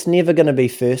not like it's never going to be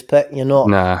first pick. You're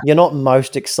not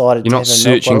most excited. You're to not have a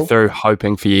searching milk through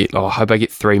hoping for I hope I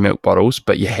get 3 milk bottles,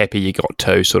 but you're happy you got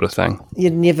 2, sort of thing.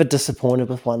 You're never disappointed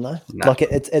with one though. No. Like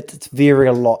it's very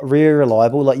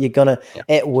reliable. Like you're gonna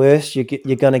at worst you're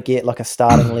gonna get like a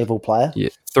starting level player. Yeah,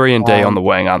 3 and D on the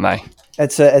wing, aren't they?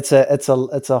 It's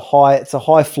a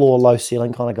high floor, low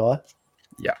ceiling kind of guy.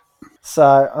 Yeah. So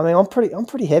I mean, I'm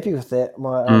pretty happy with that.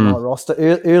 My roster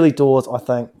early doors. I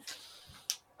think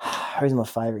who's my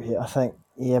favourite here? I think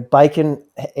bacon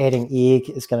adding egg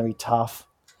is going to be tough.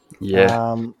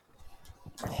 Yeah.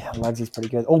 Lugsy's pretty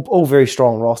good. All very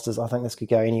strong rosters. I think this could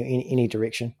go any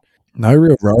direction. No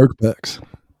real rogue picks.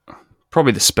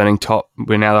 Probably the spinning top.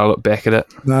 When now that I look back at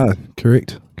it. No,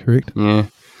 correct. Yeah.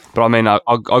 But I mean, I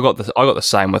got the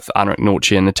same with Anrik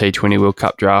Nortje in the T20 World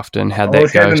Cup draft and how'd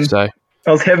that go. So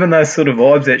I was having those sort of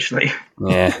vibes actually.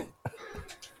 Yeah.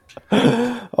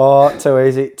 Oh, too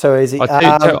easy.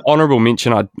 Honourable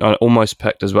mention I almost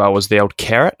picked as well was the old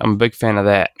carrot. I'm a big fan of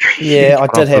that. Yeah, I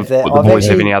did have that. Would the boys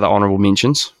have any other honourable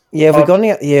mentions? Yeah, have we got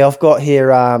any? Yeah, I've got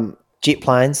here jet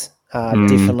planes.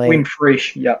 Definitely. Wind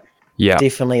fresh, yeah.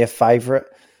 Definitely a favourite.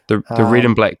 The red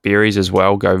and black berries as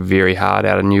well go very hard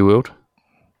out of New World.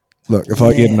 Look, if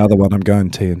I get another one, I'm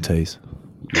going TNTs.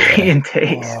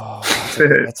 TNTs. Oh,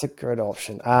 that's a good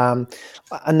option.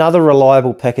 Another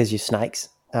reliable pick is your snakes.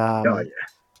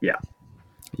 Yeah.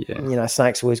 You know,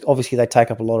 snakes always obviously they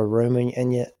take up a lot of room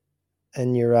in your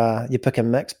pick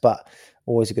and mix, but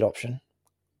always a good option.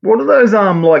 What are those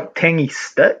like tangy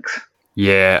sticks?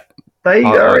 Yeah. They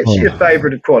are actually a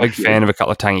favourite of quite a few. Big fan of a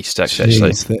couple of tangy sticks, Jeez,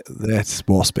 actually. That's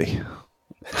waspy.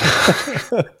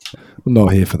 I'm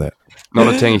not here for that.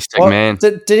 Not a tangy stick, man.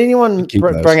 Did anyone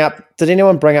bring up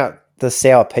the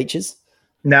sour peaches?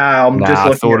 No, I'm just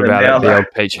looking I thought about it. The old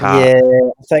peach heart. Yeah,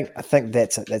 I think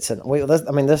that's it. That's it.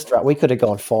 This draft we could have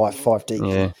gone five deep.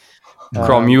 Yeah,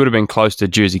 Crom, you would have been close to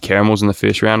Jersey Caramels in the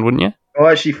first round, wouldn't you?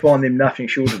 I actually find them nothing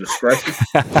short of disgraceful.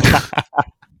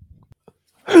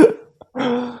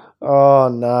 Oh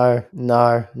no.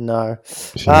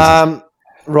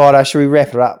 Righto, should we wrap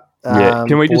it up? Yeah.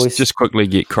 Can we just quickly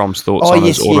get Crom's thoughts on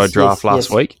his auto draft last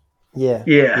week? Yeah.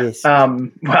 Yes. Well,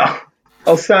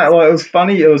 I'll say it was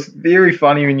funny. It was very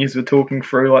funny when you were talking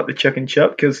through like the chicken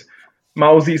chip because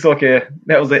Molesy's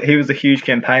he was a huge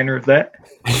campaigner of that.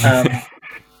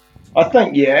 I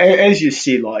think as you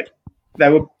said, like they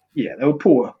were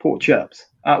poor chips.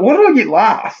 What did I get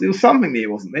last? There was something there,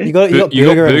 wasn't there? You got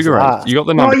burger rings. You got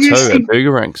the number 2 at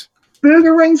Burger Rings.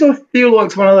 Burger Rings, I feel like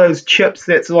it's one of those chips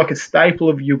that's like a staple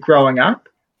of you growing up,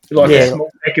 like a small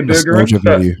pack of Burger Rings.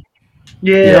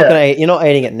 You're not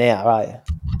eating it now, are you?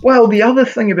 Well, the other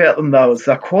thing about them though is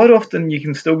that quite often you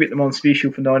can still get them on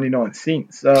special for 99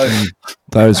 cents. So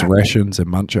those rations and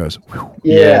munchos.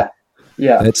 Yeah.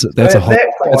 That's a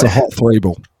hot 3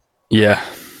 ball. Yeah.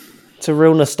 It's a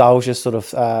real nostalgia sort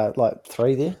of like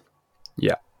 3 there.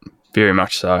 Yeah, very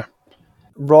much so.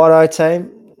 Righto,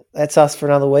 team. That's us for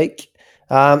another week.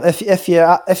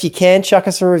 If you can, chuck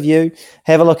us a review.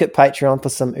 Have a look at Patreon for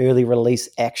some early release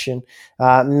action.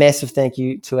 Massive thank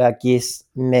you to our guest,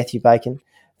 Matthew Bacon.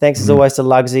 Thanks as always to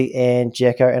Lugsy and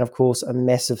Jacko. And of course, a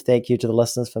massive thank you to the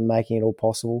listeners for making it all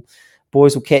possible.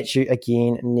 Boys, we'll catch you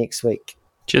again next week.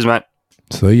 Cheers, mate.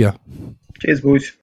 See ya. Cheers, boys.